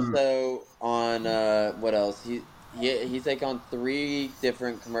he's also on what else? He's like on 3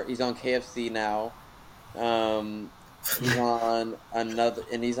 different he's on KFC now. He's on another,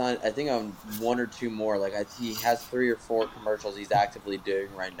 and he's on, I think, on 1 or 2 more. Like he has 3 or 4 commercials he's actively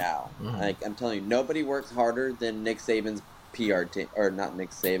doing right now. Mm-hmm. Like I'm telling you, nobody works harder than Nick Saban's PR team, or not Nick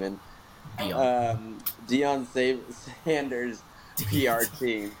Saban, Deion Sanders' PR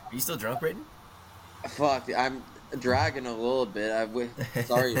team. Are you still drunk, Brayden? Fuck, I'm dragging a little bit.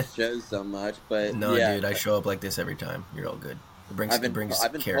 Sorry it shows so much, but no, yeah. dude, I show up like this every time. You're all good. It brings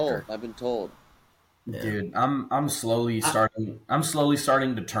character. I've been told. Yeah. Dude, I'm slowly starting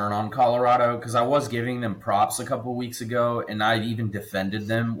to turn on Colorado, because I was giving them props a couple weeks ago, and I even defended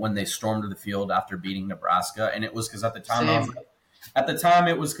them when they stormed the field after beating Nebraska, and it was because at the time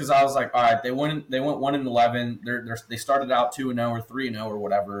it was because I was like, all right, they went 1-11. They started out 2-0 or 3-0 or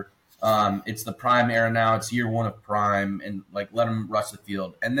whatever. It's the prime era now. It's year 1 of prime, and like let them rush the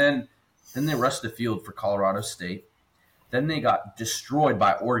field, and then they rushed the field for Colorado State. Then they got destroyed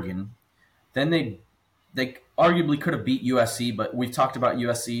by Oregon. Then they arguably could have beat USC, but we've talked about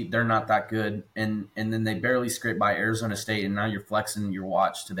USC. They're not that good. And then they barely scraped by Arizona State, and now you're flexing your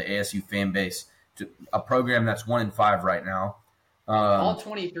watch to the ASU fan base, to a program that's 1-5 right now. All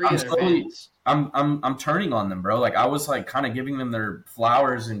 23 of their fans. I'm turning on them, bro. Like I was like kind of giving them their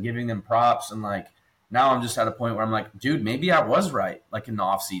flowers and giving them props, and like now I'm just at a point where I'm like, dude, maybe I was right. Like in the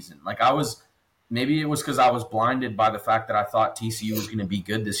off season, maybe it was because I was blinded by the fact that I thought TCU was going to be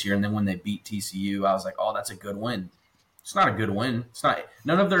good this year, and then when they beat TCU, I was like, oh, that's a good win. It's not a good win. It's not.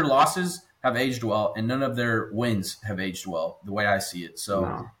 None of their losses have aged well, and none of their wins have aged well, the way I see it.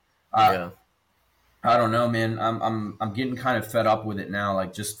 So, I don't know, man. I'm getting kind of fed up with it now.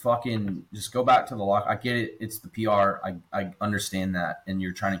 Like, just go back to the lock. I get it. It's the PR. I understand that, and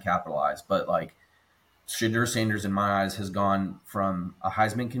you're trying to capitalize, but like, Shedeur Sanders, in my eyes, has gone from a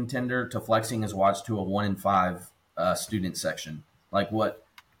Heisman contender to flexing his watch to a 1-5 student section. Like, what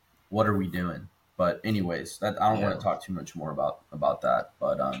are we doing? But anyways, I don't want to talk too much more about that.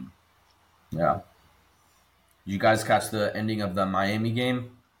 But yeah. You guys catch the ending of the Miami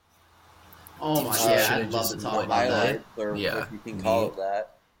game? Oh my god! I'd love to talk about that. Or if you can call it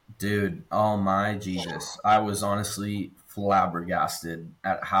that. Dude, oh my Jesus! I was honestly flabbergasted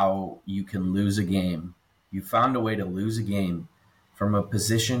at how you can lose a game. You found a way to lose a game from a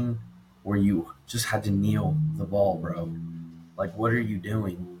position where you just had to kneel the ball, bro. Like, what are you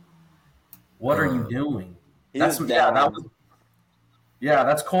doing? What are you doing? That's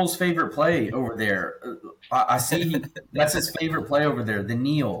Cole's favorite play over there. I see that's his favorite play over there, the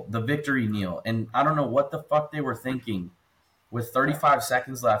kneel, the victory kneel. And I don't know what the fuck they were thinking. With 35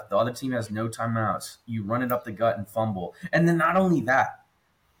 seconds left, the other team has no timeouts. You run it up the gut and fumble. And then not only that,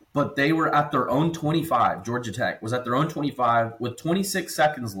 but they were at their own 25. Georgia Tech was at their own 25 with 26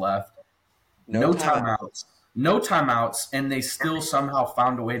 seconds left. No timeouts, and they still somehow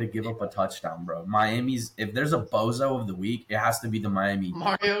found a way to give up a touchdown, bro. Miami's, if there's a bozo of the week, it has to be the Miami.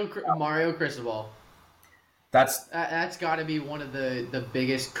 Mario Cristobal. That's got to be one of the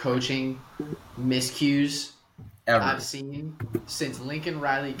biggest coaching miscues ever I've seen since Lincoln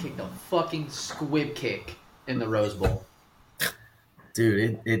Riley kicked a fucking squib kick in the Rose Bowl.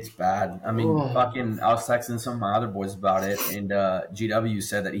 Dude, it's bad. I mean, I was texting some of my other boys about it, and GW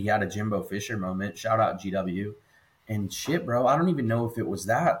said that he had a Jimbo Fisher moment. Shout out GW. And shit, bro, I don't even know if it was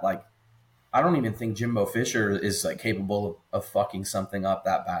that. Like, I don't even think Jimbo Fisher is like capable of fucking something up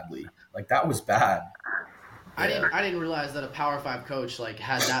that badly. Like, that was bad. I didn't realize that a Power 5 coach like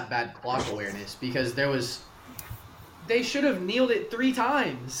had that bad clock awareness, because they should have kneeled it 3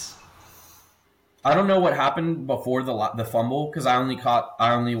 times. I don't know what happened before the fumble, because I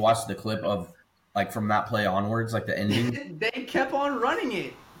only watched the clip of like from that play onwards, like the ending. They kept on running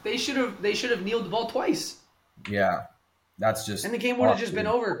it. They should have kneeled the ball twice. Yeah, that's just. And the game would have just been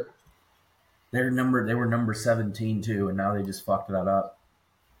over. They were number 17 too, and now they just fucked that up.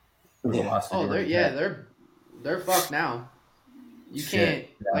 They're fucked now. You can't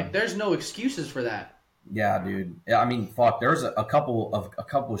like. There's no excuses for that. Yeah, dude. Yeah, I mean, fuck. There's a couple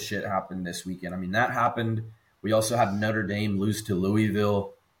of shit happened this weekend. I mean, that happened. We also had Notre Dame lose to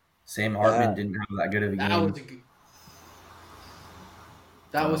Louisville. Sam Hartman didn't have that good of a game.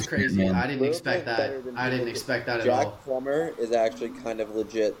 That was crazy. man. I didn't expect Louisville's better that. than I didn't people- expect that at Jack all. Plummer is actually kind of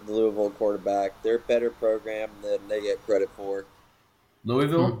legit the Louisville quarterback. They're a better program than they get credit for.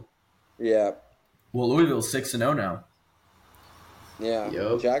 Louisville? Yeah. Well, Louisville's 6-0 now. Yeah.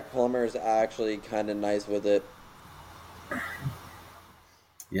 Yup. Jack Plummer is actually kind of nice with it.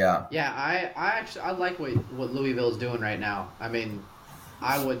 Yeah. Yeah, I like what Louisville's doing right now. I mean,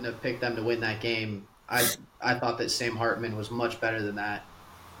 I wouldn't have picked them to win that game. I thought that Sam Hartman was much better than that,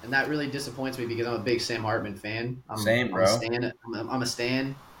 and that really disappoints me because I'm a big Sam Hartman fan. Same, I'm bro. a stan. I'm a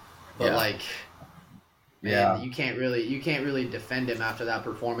stan, but Yeah. like, man, Yeah. you can't really defend him after that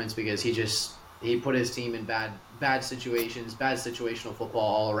performance because he put his team in bad situations, bad situational football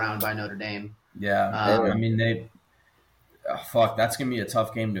all around by Notre Dame. Yeah. Um, I mean, fuck, that's going to be a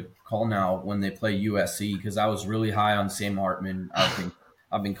tough game to call now when they play USC because I was really high on Sam Hartman.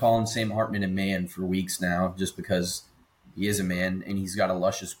 I've been calling Sam Hartman a man for weeks now just because he is a man and he's got a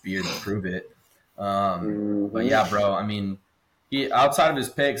luscious beard to prove it. But yeah, bro, I mean, he outside of his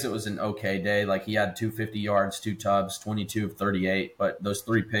picks, it was an okay day. Like he had 250 yards, 2 tubs, 22 of 38, but those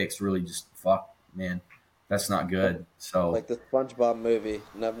 3 picks really just man. That's not good. So Like the SpongeBob movie.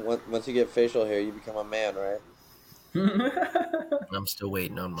 Once you get facial hair, you become a man, right? I'm still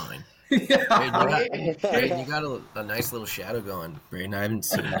waiting on mine. yeah. Braden, you got a nice little shadow going, Braden. I haven't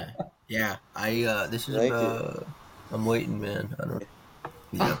seen it. Yeah, this is Thank you. I'm waiting, man. I don't.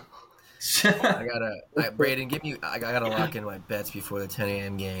 Yeah, Braden, I gotta lock in my bets before the 10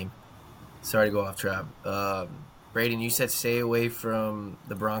 a.m. game. Sorry to go off track. Braden, you said stay away from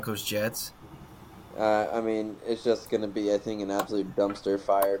the Broncos Jets. I mean, it's just going to be, I think, an absolute dumpster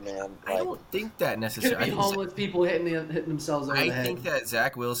fire, man. I don't think that It's necessarily. gonna be homeless people hitting themselves over the I head. think that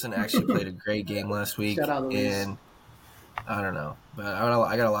Zach Wilson actually played a great game last week, Shout out Luis. and I don't know, but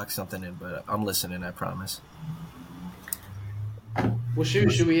I gotta lock something in. But I'm listening, I promise. Well,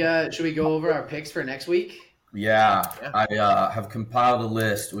 should we go over our picks for next week? Yeah, Yeah. I have compiled a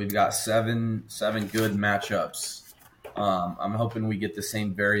list. We've got seven good matchups. I'm hoping we get the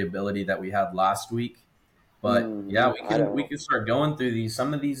same variability that we had last week. But yeah, we can start going through these.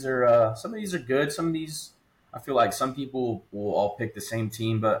 Some of these are good. Some of these, I feel like some people will all pick the same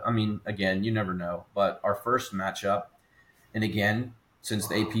team. But I mean, again, you never know. But our first matchup, and again, since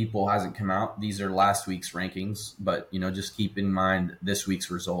the AP poll hasn't come out, these are last week's rankings. But just keep in mind this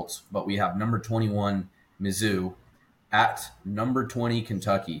week's results. But we have number 21 Mizzou at number 20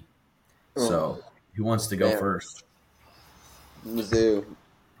 Kentucky. So who wants to go first? Mizzou.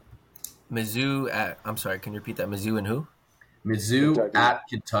 Mizzou at. I'm sorry. Can you repeat that? Mizzou and who? Mizzou Kentucky. at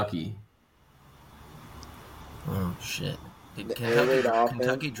Kentucky. Oh shit! Did Air raid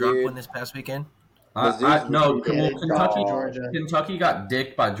Kentucky offense, drop dude. one this past weekend? No, Mizzou's Kentucky got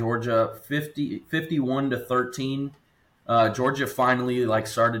dicked by Georgia 51-13. Georgia finally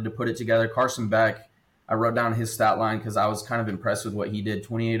started to put it together. Carson Beck, I wrote down his stat line because I was kind of impressed with what he did.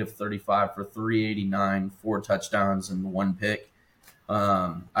 28 of 35 for 389, 4 touchdowns and 1 pick.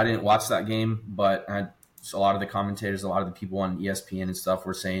 I didn't watch that game, but a lot of the commentators, a lot of the people on ESPN and stuff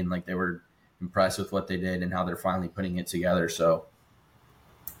were saying they were impressed with what they did and how they're finally putting it together. So,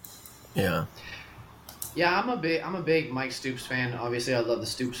 yeah. Yeah, I'm a big Mike Stoops fan. Obviously, I love the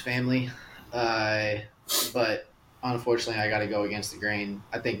Stoops family, but unfortunately, I got to go against the grain.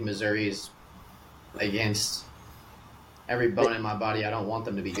 I think Missouri's against every bone in my body. I don't want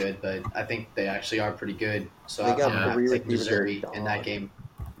them to be good, but I think they actually are pretty good. So I'm going to take Missouri in that game.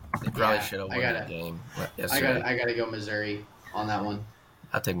 They probably should have won that game. Yesterday. I got to go Missouri on that one.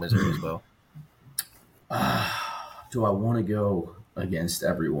 I'll take Missouri as well. Do I want to go against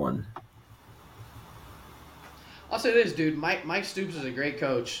everyone? I'll say this, dude. Mike Stoops is a great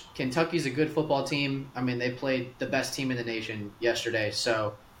coach. Kentucky's a good football team. I mean, they played the best team in the nation yesterday,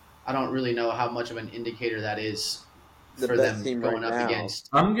 so I don't really know how much of an indicator that is for them going up against.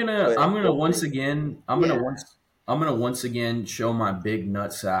 I'm gonna once again show my big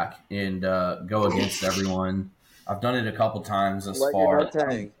nutsack and go against everyone. I've done it a couple times thus far.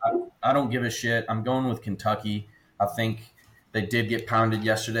 I don't give a shit. I'm going with Kentucky. I think they did get pounded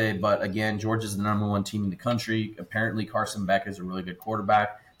yesterday, but again, Georgia's the number 1 team in the country. Apparently, Carson Beck is a really good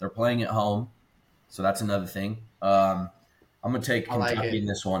quarterback. They're playing at home, so that's another thing. I'm going to take Kentucky in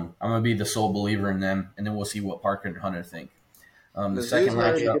this one. I'm going to be the sole believer in them, and then we'll see what Parker and Hunter think. The second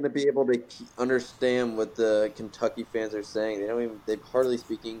matchup, not going to be able to understand what the Kentucky fans are saying. They hardly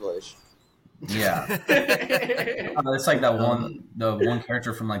speak English. Yeah, it's like that the one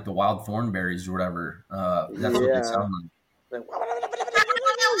character from the Wild Thornberries or whatever. That's what they sound like.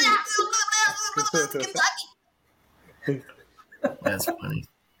 That's funny.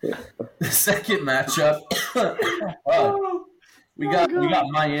 The second matchup, we got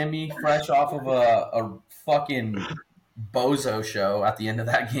Miami fresh off of a fucking bozo show at the end of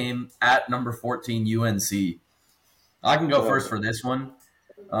that game at number 14 UNC. I can go first for this one.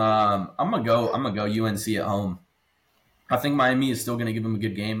 I'm gonna go UNC at home. I think Miami is still gonna give them a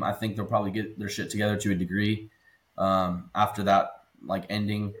good game. I think they'll probably get their shit together to a degree after that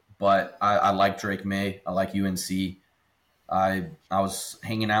ending. But I like Drake May. I like UNC. I was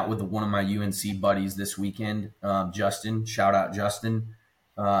hanging out with one of my UNC buddies this weekend, Justin. Shout out Justin.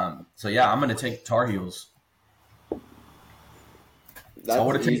 So yeah, I'm gonna take Tar Heels.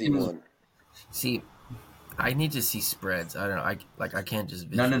 That's an easy one. See, I need to see spreads. I don't know. I can't just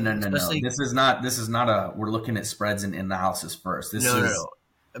No. This is not a. We're looking at spreads and analysis first. No.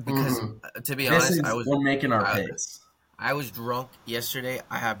 Because to be honest, we're making our picks. I was drunk yesterday.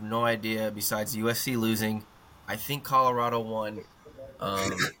 I have no idea. Besides USC losing, I think Colorado won.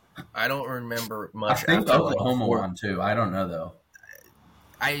 I don't remember much. I think Oklahoma won too. I don't know though.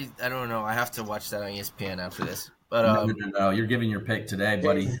 I don't know. I have to watch that on ESPN after this. But no. You're giving your pick today,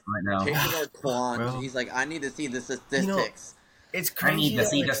 buddy. Right now. He's like, I need to see the statistics. It's crazy. I need to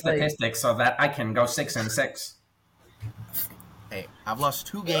see the statistics so that I can go 6-6. Hey, I've lost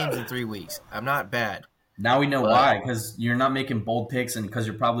 2 games in 3 weeks. I'm not bad. Now we know why, because you're not making bold picks, and because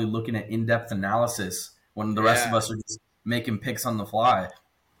you're probably looking at in-depth analysis when the rest of us are just making picks on the fly.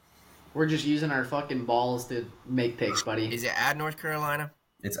 We're just using our fucking balls to make picks, buddy. Is it at North Carolina?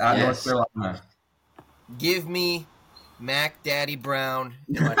 It's at North Carolina. Give me Mac Daddy Brown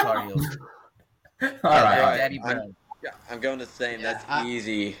and my Tar Heels. All right. Daddy Brown. I'm going the same. That's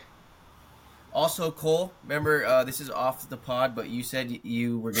easy. Also, Cole, remember, this is off the pod, but you said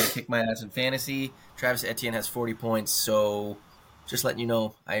you were going to kick my ass in fantasy. Travis Etienne has 40 points, so just letting you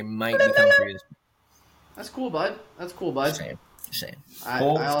know, I might be coming for you this week. That's cool, bud. Just saying. I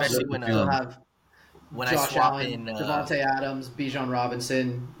also Especially when I Josh swap Allen, in Devontae Adams, Bijan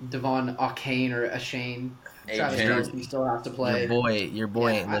Robinson, Devon O'Kane or Ashane. Travis Johnson still have to play. Your boy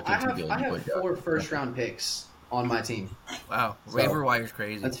ain't looking too good. I have 4 first-round picks on my team. Wow. Waiver wire's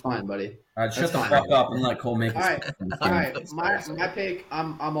crazy. That's fine, buddy. All right, shut the fuck up and let Cole make it. All right. My pick,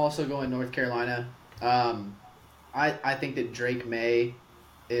 I'm also going North Carolina. I think that Drake May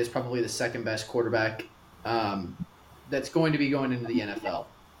is probably the second best quarterback that's going to be going into the NFL.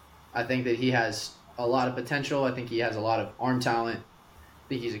 I think that he has a lot of potential. I think he has a lot of arm talent. I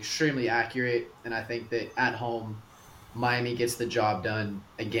think he's extremely accurate, and I think that at home, Miami gets the job done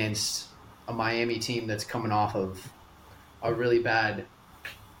against a Miami team that's coming off of a really bad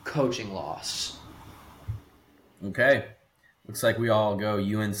coaching loss. Okay. Looks like we all go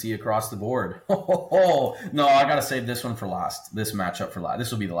UNC across the board. No, I got to save this one for last. This matchup for last.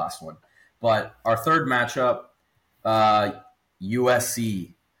 This will be the last one. But our third matchup,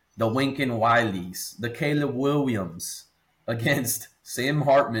 USC, the Lincoln Wileys, the Caleb Williams against Sam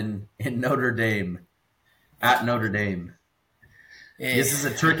Hartman in Notre Dame at Notre Dame. This is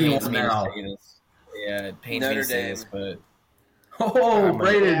a tricky one now. Yeah, it pains me to say this, but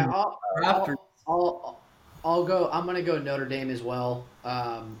Braden. Yeah, I'll go. I'm going to go Notre Dame as well.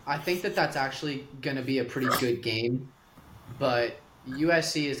 I think that's actually going to be a pretty good game, but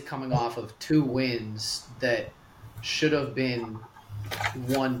USC is coming off of 2 wins that should have been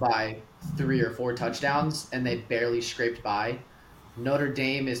won by 3 or 4 touchdowns, and they barely scraped by. Notre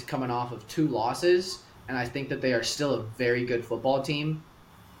Dame is coming off of 2 losses, and I think that they are still a very good football team.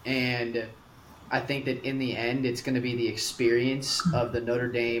 And I think that in the end, it's going to be the experience of the Notre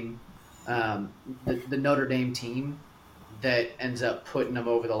Dame, the Notre Dame team that ends up putting them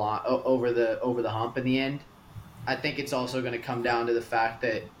over the hump in the end. I think it's also going to come down to the fact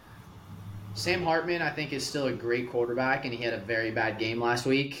that Sam Hartman, I think, is still a great quarterback, and he had a very bad game last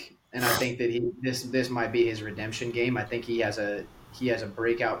week. And I think that this might be his redemption game. I think he has a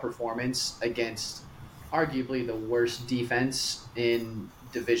breakout performance against arguably the worst defense in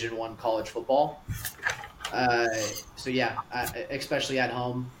Division I college football. So yeah, especially at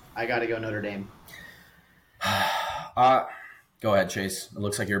home, I got to go Notre Dame. Go ahead, Chase. It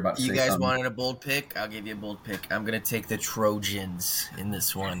looks like you're about to say something. You guys wanted a bold pick? I'll give you a bold pick. I'm going to take the Trojans in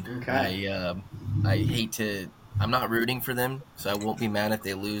this one. Okay. I hate to – I'm not rooting for them, so I won't be mad if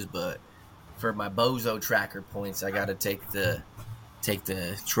they lose, but for my bozo tracker points, I got to take the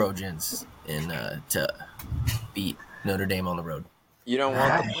Trojans to beat Notre Dame on the road. You don't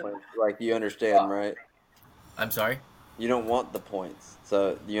want the points, like you understand, right? I'm sorry? You don't want the points,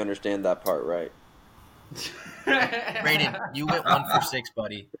 so you understand that part, right? Brayden, you went 1 for 6,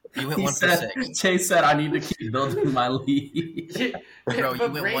 buddy. You went 1 for 6. Chase said, "I need to keep building my lead." Bro, you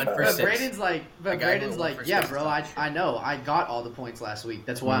went 1 for 6. Braden's like, yeah, bro, I know. I got all the points last week.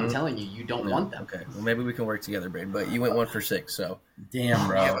 That's why I'm telling you, you don't want them. Okay, well, maybe we can work together, Braden. But you went 1 for 6, so damn,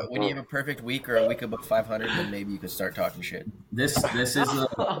 bro. When you have a perfect week or a week above 500, then maybe you could start talking shit. This is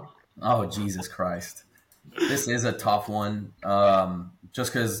oh Jesus Christ, this is a tough one.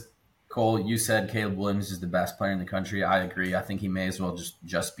 Just because. Cole, you said Caleb Williams is the best player in the country. I agree. I think he may as well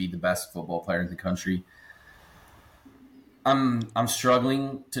just be the best football player in the country. I'm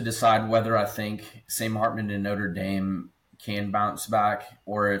struggling to decide whether I think Sam Hartman and Notre Dame can bounce back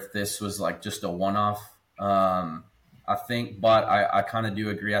or if this was like just a one-off. I think, but I kind of do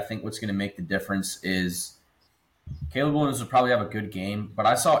agree. I think what's going to make the difference is Caleb Williams will probably have a good game, but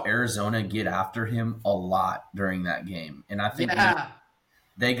I saw Arizona get after him a lot during that game, and I think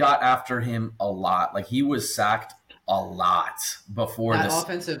they got after him a lot. Like he was sacked a lot before that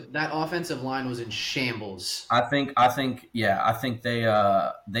offensive line was in shambles. I think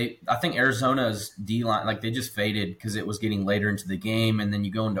Arizona's D line, like they just faded because it was getting later into the game, and then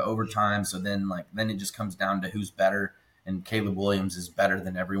you go into overtime. So then it just comes down to who's better, and Caleb Williams is better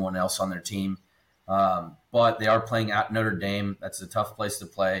than everyone else on their team. But they are playing at Notre Dame. That's a tough place to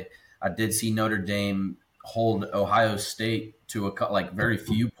play. I did see Notre Dame hold Ohio State to very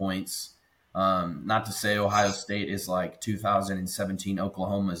few points. Not to say Ohio State is like 2017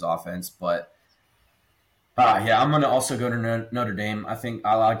 Oklahoma's offense, but I'm going to also go to Notre Dame. I think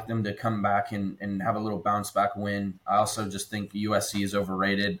I like them to come back and have a little bounce back win. I also just think USC is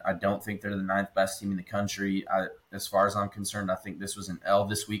overrated. I don't think they're the 9th best team in the country. As far as I'm concerned, I think this was an L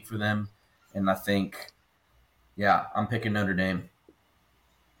this week for them. And I think, I'm picking Notre Dame.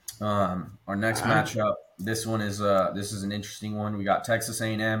 Our next matchup, this is an interesting one. We got Texas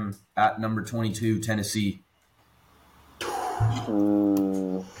A&M at number 22, Tennessee.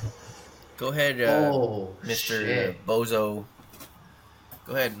 Go ahead, Mr. Bozo.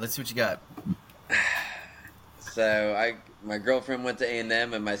 Go ahead. Let's see what you got. So my girlfriend went to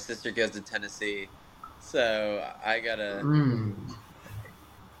A&M and my sister goes to Tennessee. So I gotta.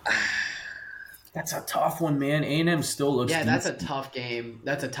 That's a tough one, man. A&M still looks decent. That's a tough game.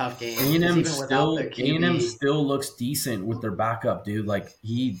 A&M still looks decent with their backup, dude. Like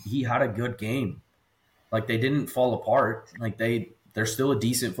he had a good game. Like they didn't fall apart. Like they're still a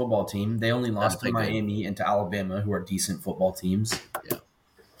decent football team. They only lost to Miami and to Alabama, who are decent football teams. Yeah.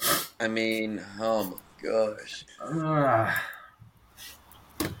 I mean, oh my gosh.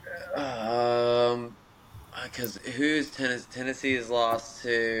 Because who's Tennessee has lost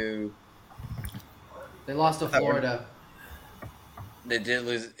to? They lost to Florida. They did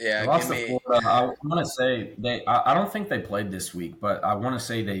lose. Yeah, they lost to Florida. I want to say I don't think they played this week, but I want to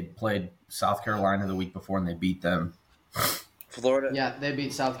say they played South Carolina the week before and they beat them. Florida. Yeah, they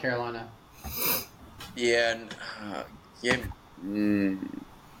beat South Carolina. Yeah,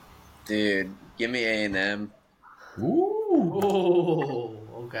 dude, give me A&M. Ooh,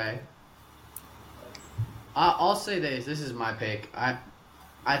 okay. I'll say this. This is my pick. I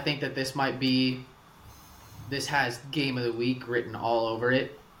think that this might be. This has game of the week written all over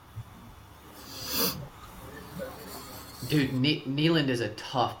it. Dude, Neyland is a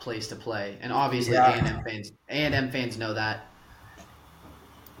tough place to play, and obviously A&M fans know that.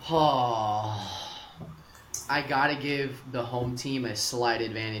 Oh, I gotta give the home team a slight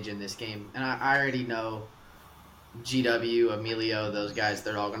advantage in this game, and I already know GW, Emilio, those guys,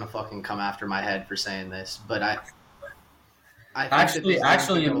 they're all gonna fucking come after my head for saying this, but I think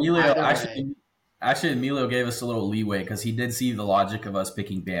Actually, Emilio gave us a little leeway because he did see the logic of us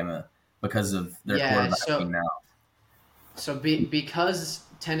picking Bama because of their quarterback now. So because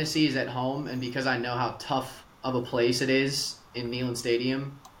Tennessee is at home and because I know how tough of a place it is in Neyland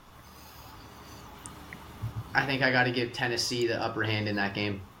Stadium, I think I got to give Tennessee the upper hand in that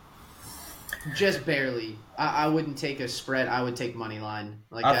game. Just barely. I wouldn't take a spread. I would take money line.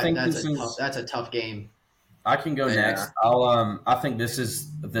 That's a tough game. I can go next. I think this is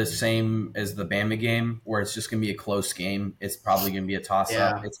the same as the Bama game, where it's just going to be a close game. It's probably going to be a toss-up.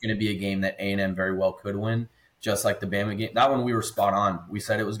 Yeah. It's going to be a game that A&M very well could win, just like the Bama game. That one we were spot on. We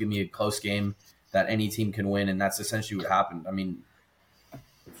said it was going to be a close game that any team can win, and that's essentially what happened. I mean,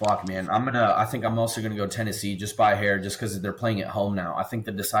 fuck, man. I think I'm also going to go Tennessee just by a hair, just because they're playing at home now. I think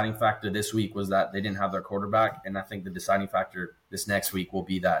the deciding factor this week was that they didn't have their quarterback, and I think the deciding factor this next week will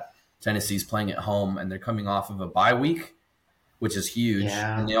be that Tennessee's playing at home, and they're coming off of a bye week, which is huge.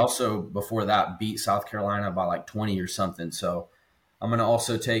 Yeah. And they also, before that, beat South Carolina by like 20 or something. So I'm going to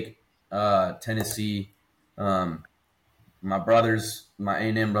also take Tennessee. My brother's my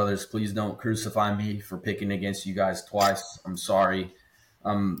A&M brothers, please don't crucify me for picking against you guys twice. I'm sorry.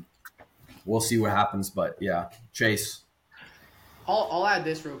 We'll see what happens, but yeah, Chase. I'll add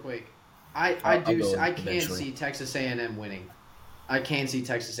this real quick. I can't eventually. see Texas A&M winning. I can't see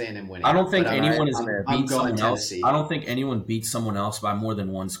Texas A&M winning. I don't think but anyone has I'm beat going someone else. Tennessee. I don't think anyone beats someone else by more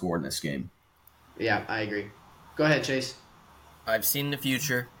than one score in this game. Yeah, I agree. Go ahead, Chase. I've seen the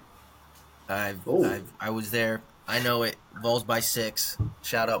future. I was there. I know it. Vols by 6.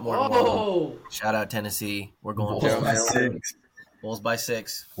 Shout out more. Oh, Shout out Tennessee. We're going Vols by Vols. 6. Vols by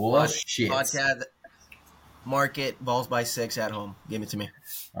 6. Bullshit. Podcast. Market. Vols by 6 at home. Give it to me.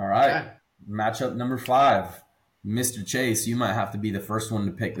 All right. okay. Matchup number 5. Mr. Chase, you might have to be the first one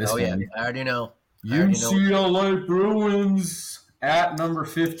to pick this Yeah, one. I already know. UCLA Bruins at number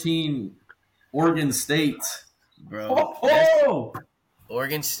 15, Oregon State. Bro. Oh!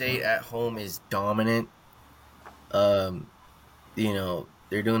 Oregon State at home is dominant. They're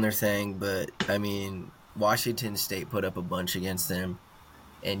doing their thing, but I mean, Washington State put up a bunch against them,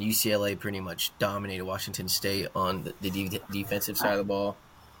 and UCLA pretty much dominated Washington State on the defensive side of the ball.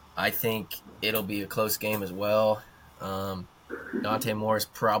 I think it'll be a close game as well. Dante Moore is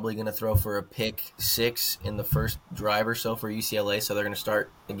probably going to throw for a pick 6 in the first drive or so for UCLA, so they're going to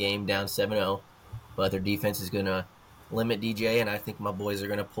start the game down 7-0, but their defense is going to limit DJ, and I think my boys are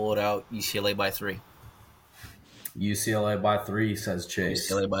going to pull it out UCLA by 3. UCLA by 3, says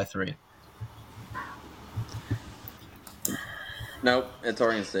Chase. UCLA by 3. Nope, it's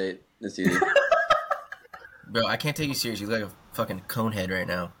Oregon State. It's easy. Bro, I can't take you serious. You look like a fucking conehead right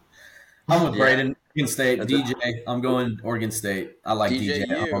now. I'm with Braden. Oregon State. That's DJ. I'm going Oregon State. I like DJ.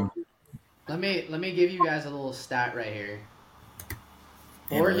 DJU. Let me give you guys a little stat right here.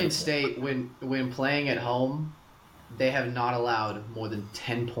 Oregon State, when playing at home, they have not allowed more than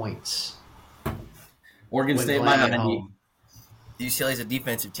 10 points. Oregon when State playing by at 90. home. UCLA is a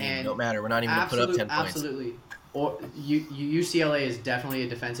defensive team. And Don't matter. We're not even going to put up 10 points. Absolutely. UCLA is definitely a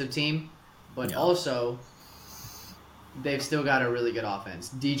defensive team, but Yeah. also they've still got a really good offense.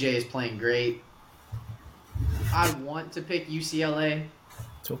 DJ is playing great. I want to pick UCLA.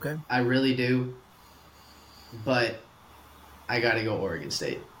 It's okay. I really do. But I got to go Oregon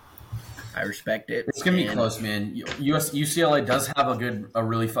State. I respect it. It's gonna be close, man. UCLA does have a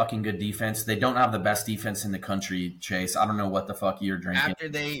really fucking good defense. They don't have the best defense in the country, Chase. I don't know what the fuck you're drinking. After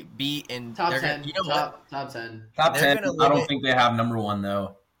they beat in Top 10. You know what? Top 10. Top They're 10. gonna I don't limit- think they have number 1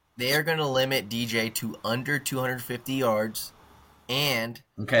 though. They are going to limit DJ to under 250 yards, and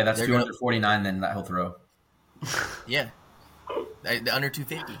Okay, that's They're gonna- 249 then that he'll throw. yeah, under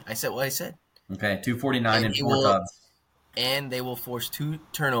 250. I said what I said. Okay, 249 And and he 4 will- tubs. And they will force 2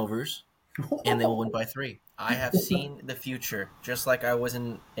 turnovers, and they will win by 3. I have seen the future, just like I was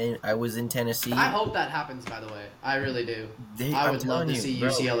in Tennessee. I hope that happens, by the way. I really do. I I'm would love telling to you, see bro.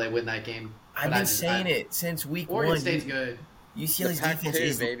 UCLA win that game. I've but been saying it since week Oregon 1. State's good. UCLA's The defense Pac-2,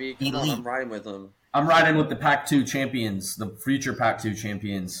 is baby. Come on, elite. I'm riding with them. I'm riding with the Pac-2 champions, the future Pac-2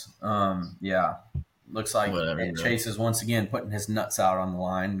 champions. Yeah. Looks like Whatever, Chase is once again putting his nuts out on the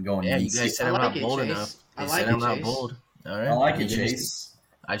line, going Yeah, you UC. guys said I I'm like not it, bold Chase. enough. I They like said it, I'm not Chase. bold. All right. I like it, You guys- Chase.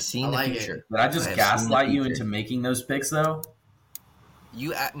 I've seen I the like it. future. Did I just I have gaslight seen the you future. into making those picks, though?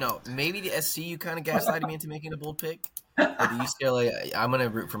 No, maybe the SC you kind of gaslighted me into making a bold pick, but the UCLA, I'm gonna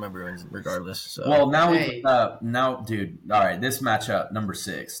root for my Bruins regardless. So Well, now Hey. dude. All right, this matchup number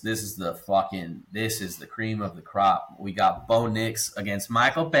 6. This is the cream of the crop. We got Bo Nix against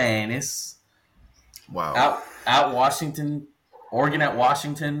Michael Banis. wow, Out Washington, Oregon at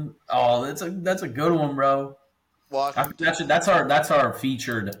Washington. Oh, that's a good one, bro. Washington. That's our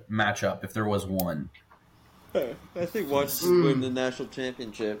featured matchup if there was one. I think Washington win the national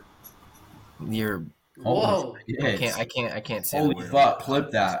championship. you're. Whoa. Yes. I can't say. Holy the word. fuck!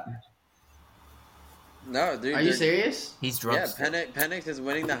 Clip that. No, dude. Are you serious? He's drunk. Yeah, still. Penix is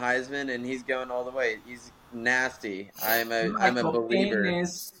winning the Heisman, and he's going all the way. He's nasty. I'm a believer.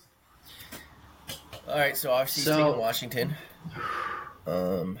 All right, so obviously he's taking Washington.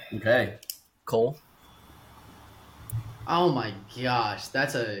 Okay, Cole. Oh my gosh,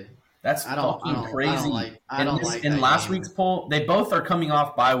 that's that's I don't- fucking I don't crazy. like- I don't like in that last game. week's poll, they both are coming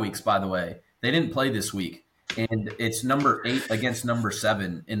off bye weeks. By the way, they didn't play this week, and it's number 8 against number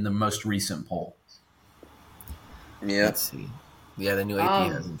 7 in the most recent poll. Yeah. Let's see. Yeah, the new AP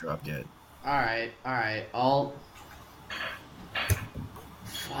Um, hasn't dropped yet. all right. I'll.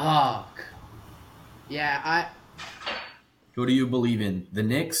 Fuck. Yeah, Who do you believe in, the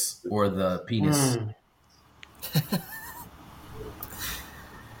Knicks or the penis?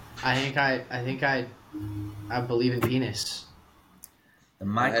 I think I believe in penis. The I had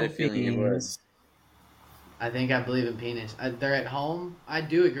Michael a feeling it Pickens. was. I think I believe in penis. They're at home. I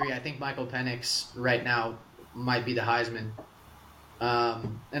do agree. I think Michael Penix right now might be the Heisman.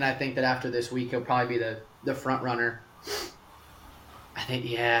 And I think that after this week, he'll probably be the front runner. I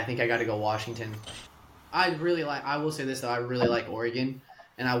think I got to go Washington. I will say this though, I really like Oregon,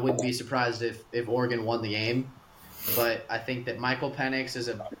 and I wouldn't be surprised if Oregon won the game. But I think that Michael Penix is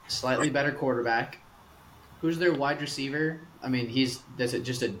a slightly better quarterback. Who's their wide receiver? I mean, that's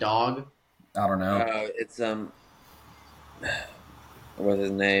just a dog. I don't know. It's what's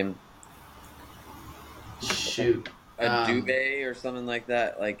his name? Shoot. A Dubé or something like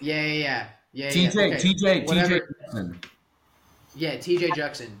that. Like Yeah. TJ Jackson. Yeah, TJ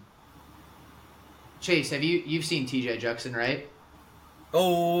Jackson. Chase, you've seen TJ Jackson, right?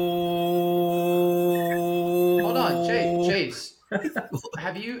 Oh, Hold on, Chase.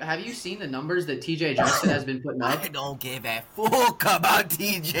 Have you seen the numbers that TJ Jackson has been putting up? I don't give a fuck about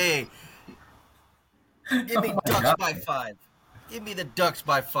TJ. Give me Ducks by 5. Give me the Ducks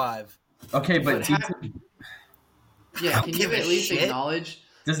by 5. Okay, but can you at least acknowledge?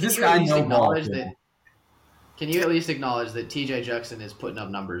 Does this guy know ball? Can you at least acknowledge that TJ Jackson is putting up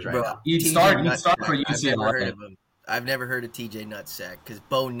numbers right now? You'd start for UCLA. I've never heard of him. I've never heard of TJ Nutsack because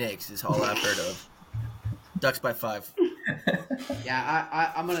Bo Nix is all I've heard of. Ducks by 5.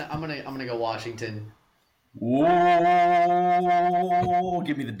 Yeah, I'm gonna go Washington. Whoa!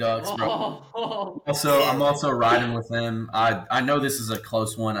 Give me the Ducks, bro. I'm also riding with him. I know this is a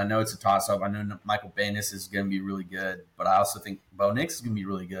close one. I know it's a toss-up. I know Michael Banis is going to be really good, but I also think Bo Nix is going to be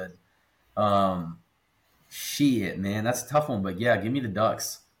really good. Shit, man, that's a tough one. But yeah, give me the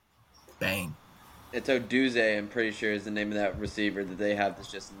Ducks. Bang. It's Oduze, I'm pretty sure, is the name of that receiver that they have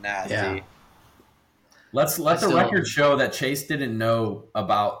that's just nasty. Yeah. Let the record show that Chase didn't know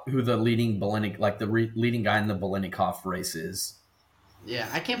about who the leading leading guy in the Biletnikoff race is. Yeah,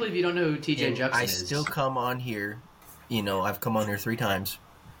 I can't believe you don't know who TJ Jackson is. I still come on here. I've come on here 3 times.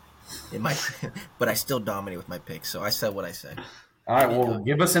 But I still dominate with my picks, so I said what I said. All right, well,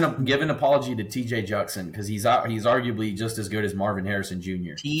 give an apology to TJ Jackson because he's arguably just as good as Marvin Harrison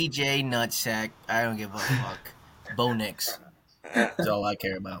Jr. TJ Nutsack, I don't give a fuck. Bo Nix. That's all I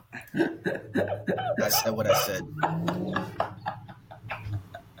care about. I said what I said.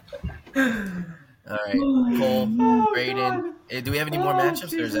 All right, Cole, Braden. Do we have any more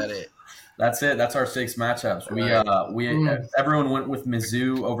matchups, or is that it? That's it. That's our 6 matchups. Everyone went with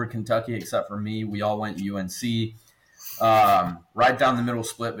Mizzou over Kentucky except for me. We all went UNC. Right down the middle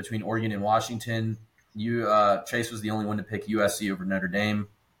split between Oregon and Washington. Chase was the only one to pick USC over Notre Dame.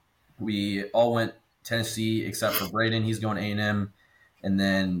 We all went Tennessee except for Braden. He's going A&M. And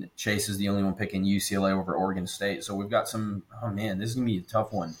then Chase is the only one picking UCLA over Oregon State. So we've got some – oh, man, this is going to be a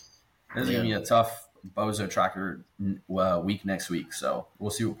tough one. This is going to be a tough Bozo Tracker week next week. So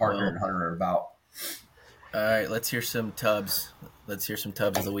we'll see what Parker and Hunter are about. All right, let's hear some tubs. Let's hear some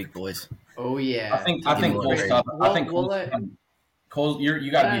tubs of the week, boys. Oh yeah, I think Cole's tub. Cole,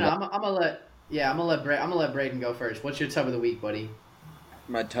 you got to be. I'm gonna let Braden go first. What's your tub of the week, buddy?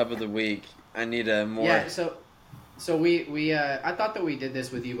 My tub of the week. I need a more. Yeah, so we I thought that we did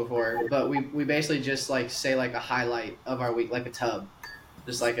this with you before, but we basically just say a highlight of our week, like a tub,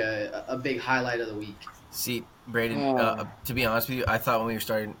 just like a big highlight of the week. See, Braden, to be honest with you, I thought when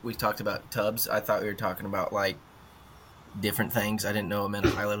we talked about tubs, I thought we were talking about different things. I didn't know it meant a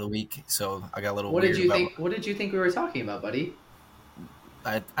highlight of the week, so I got a little. What did you think? What did you think we were talking about, buddy?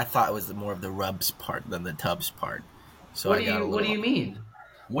 I thought it was more of the rubs part than the tubs part. So what do you mean?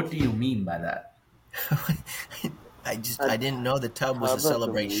 What do you mean by that? I didn't know the tub was a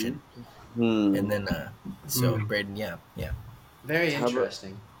celebration, and then Braden, yeah, very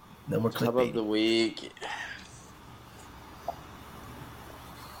interesting. No more tub of the week.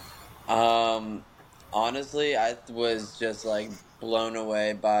 Honestly, I was just blown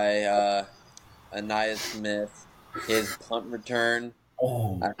away by Anaya Smith, his punt return.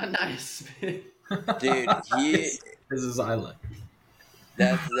 Oh, Anaya Smith, dude, this is highlight.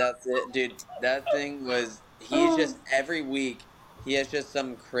 That's it, dude. That thing was. He's just every week he has just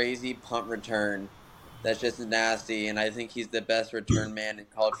some crazy punt return that's just nasty, and I think he's the best return man in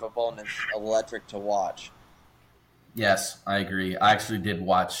college football, and it's electric to watch. Yes, I agree. I actually did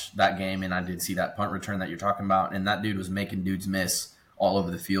watch that game, and I did see that punt return that you're talking about, and that dude was making dudes miss all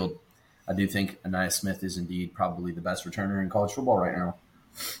over the field. I do think Anaya Smith is indeed probably the best returner in college football right now.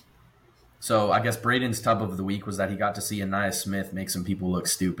 So I guess Braden's tub of the week was that he got to see Anaya Smith make some people look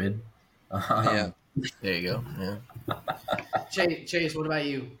stupid. Yeah. There you go. Yeah. Chase, what about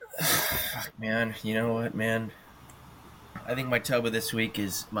you? Man, you know what, man? I think my tub of this week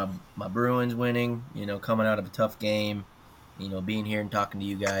is my Bruins winning, coming out of a tough game. being here and talking to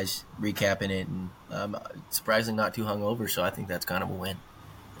you guys, recapping it, and surprisingly not too hungover, so I think that's kind of a win.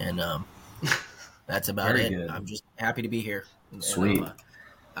 And that's about Very it. good. I'm just happy to be here. Sweet.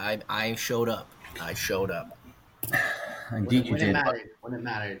 I showed up. Indeed, you When it did. mattered. When it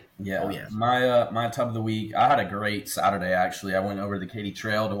mattered. Yeah. Oh, yeah. My tub of the week. I had a great Saturday actually. I went over to the Katy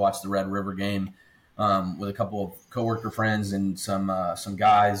Trail to watch the Red River game with a couple of coworker friends and some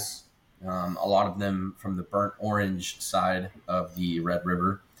guys. A lot of them from the burnt orange side of the Red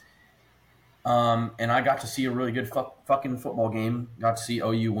River. And I got to see a really good fucking football game. Got to see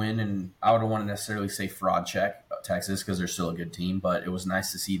OU win, and I don't want to necessarily say fraud check Texas because they're still a good team, but it was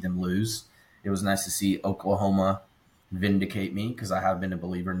nice to see them lose. It was nice to see Oklahoma vindicate me because I have been a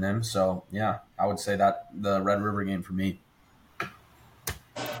believer in them. So, yeah, I would say that the Red River game for me.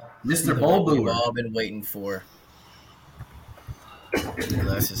 Mr. Bull We've Booer. all been waiting for. The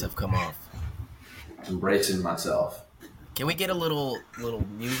glasses have come off. Embracing myself. Can we get a little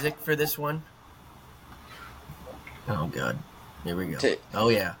music for this one? Oh God, here we go. Oh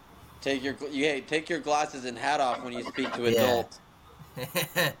yeah. Take your glasses and hat off when you speak to Yeah. adults.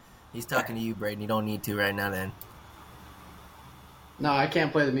 He's talking to you, Braden. You don't need to right now, then. No, I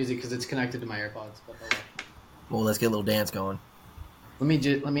can't play the music because it's connected to my AirPods. But Well, let's get a little dance going. let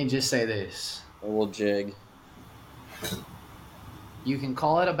me just say this: We'll jig. you can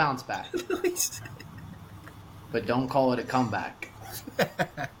call it a bounce back, but don't call it a comeback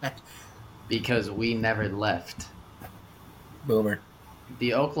because we never left. Boomer.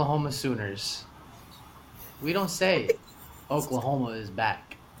 The Oklahoma Sooners. We don't say Oklahoma is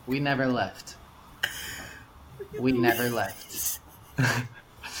back. We never left. We never left.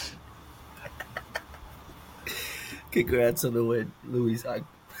 Congrats on the win, Luis.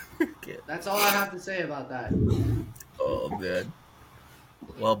 That's all I have to say about that. Oh man.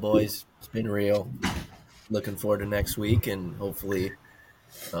 Well, boys, it's been real. Looking forward to next week, and hopefully,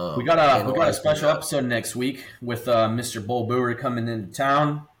 We got a special episode next week with Mr. Bull Booer coming into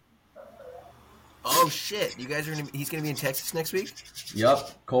town. Oh shit! You guys he's gonna be in Texas next week.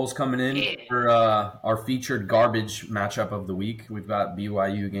 Yep, Cole's coming in for our featured garbage matchup of the week. We've got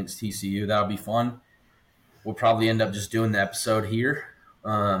BYU against TCU. That'll be fun. We'll probably end up just doing the episode here.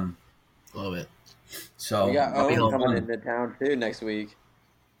 Love it. So We got that'll be Owen coming fun. into town too next week.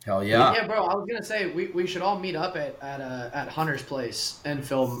 Hell yeah. Yeah, bro. I was gonna say we should all meet up at Hunter's place and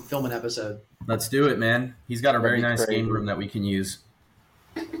film an episode. Let's do it, man. He's got a very That'd be nice crazy. game room that we can use.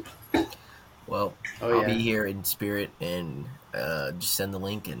 Well, Oh, I'll yeah. be here in spirit, and just send the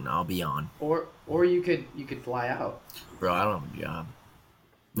link, and I'll be on. Or you could fly out. Bro, I don't have a job.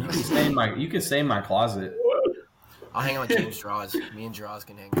 You can stay in my closet. I'll hang out with James Draws. Me and Draws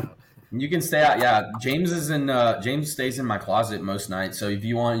can hang out. You can stay out. Yeah, James stays in my closet most nights. So if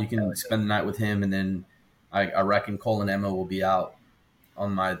you want, you can spend the night with him, and then I reckon Cole and Emma will be out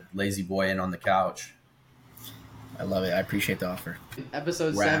on my lazy boy and on the couch. I love it. I appreciate the offer.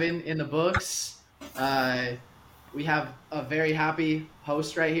 Episode Wrap. 7 in the books. We have a very happy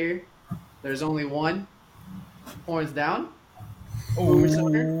host right here. There's only one. Horns down. Boomer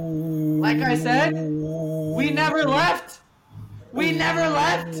Sooner. Like I said, we never left. We never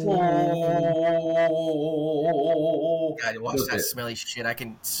left. God, watch Look that it. smelly shit. I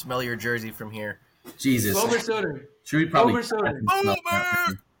can smell your jersey from here. Jesus. Boomer Sooner. Should we probably Boomer Sooner.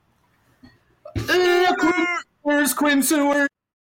 Where's Quinn Seward?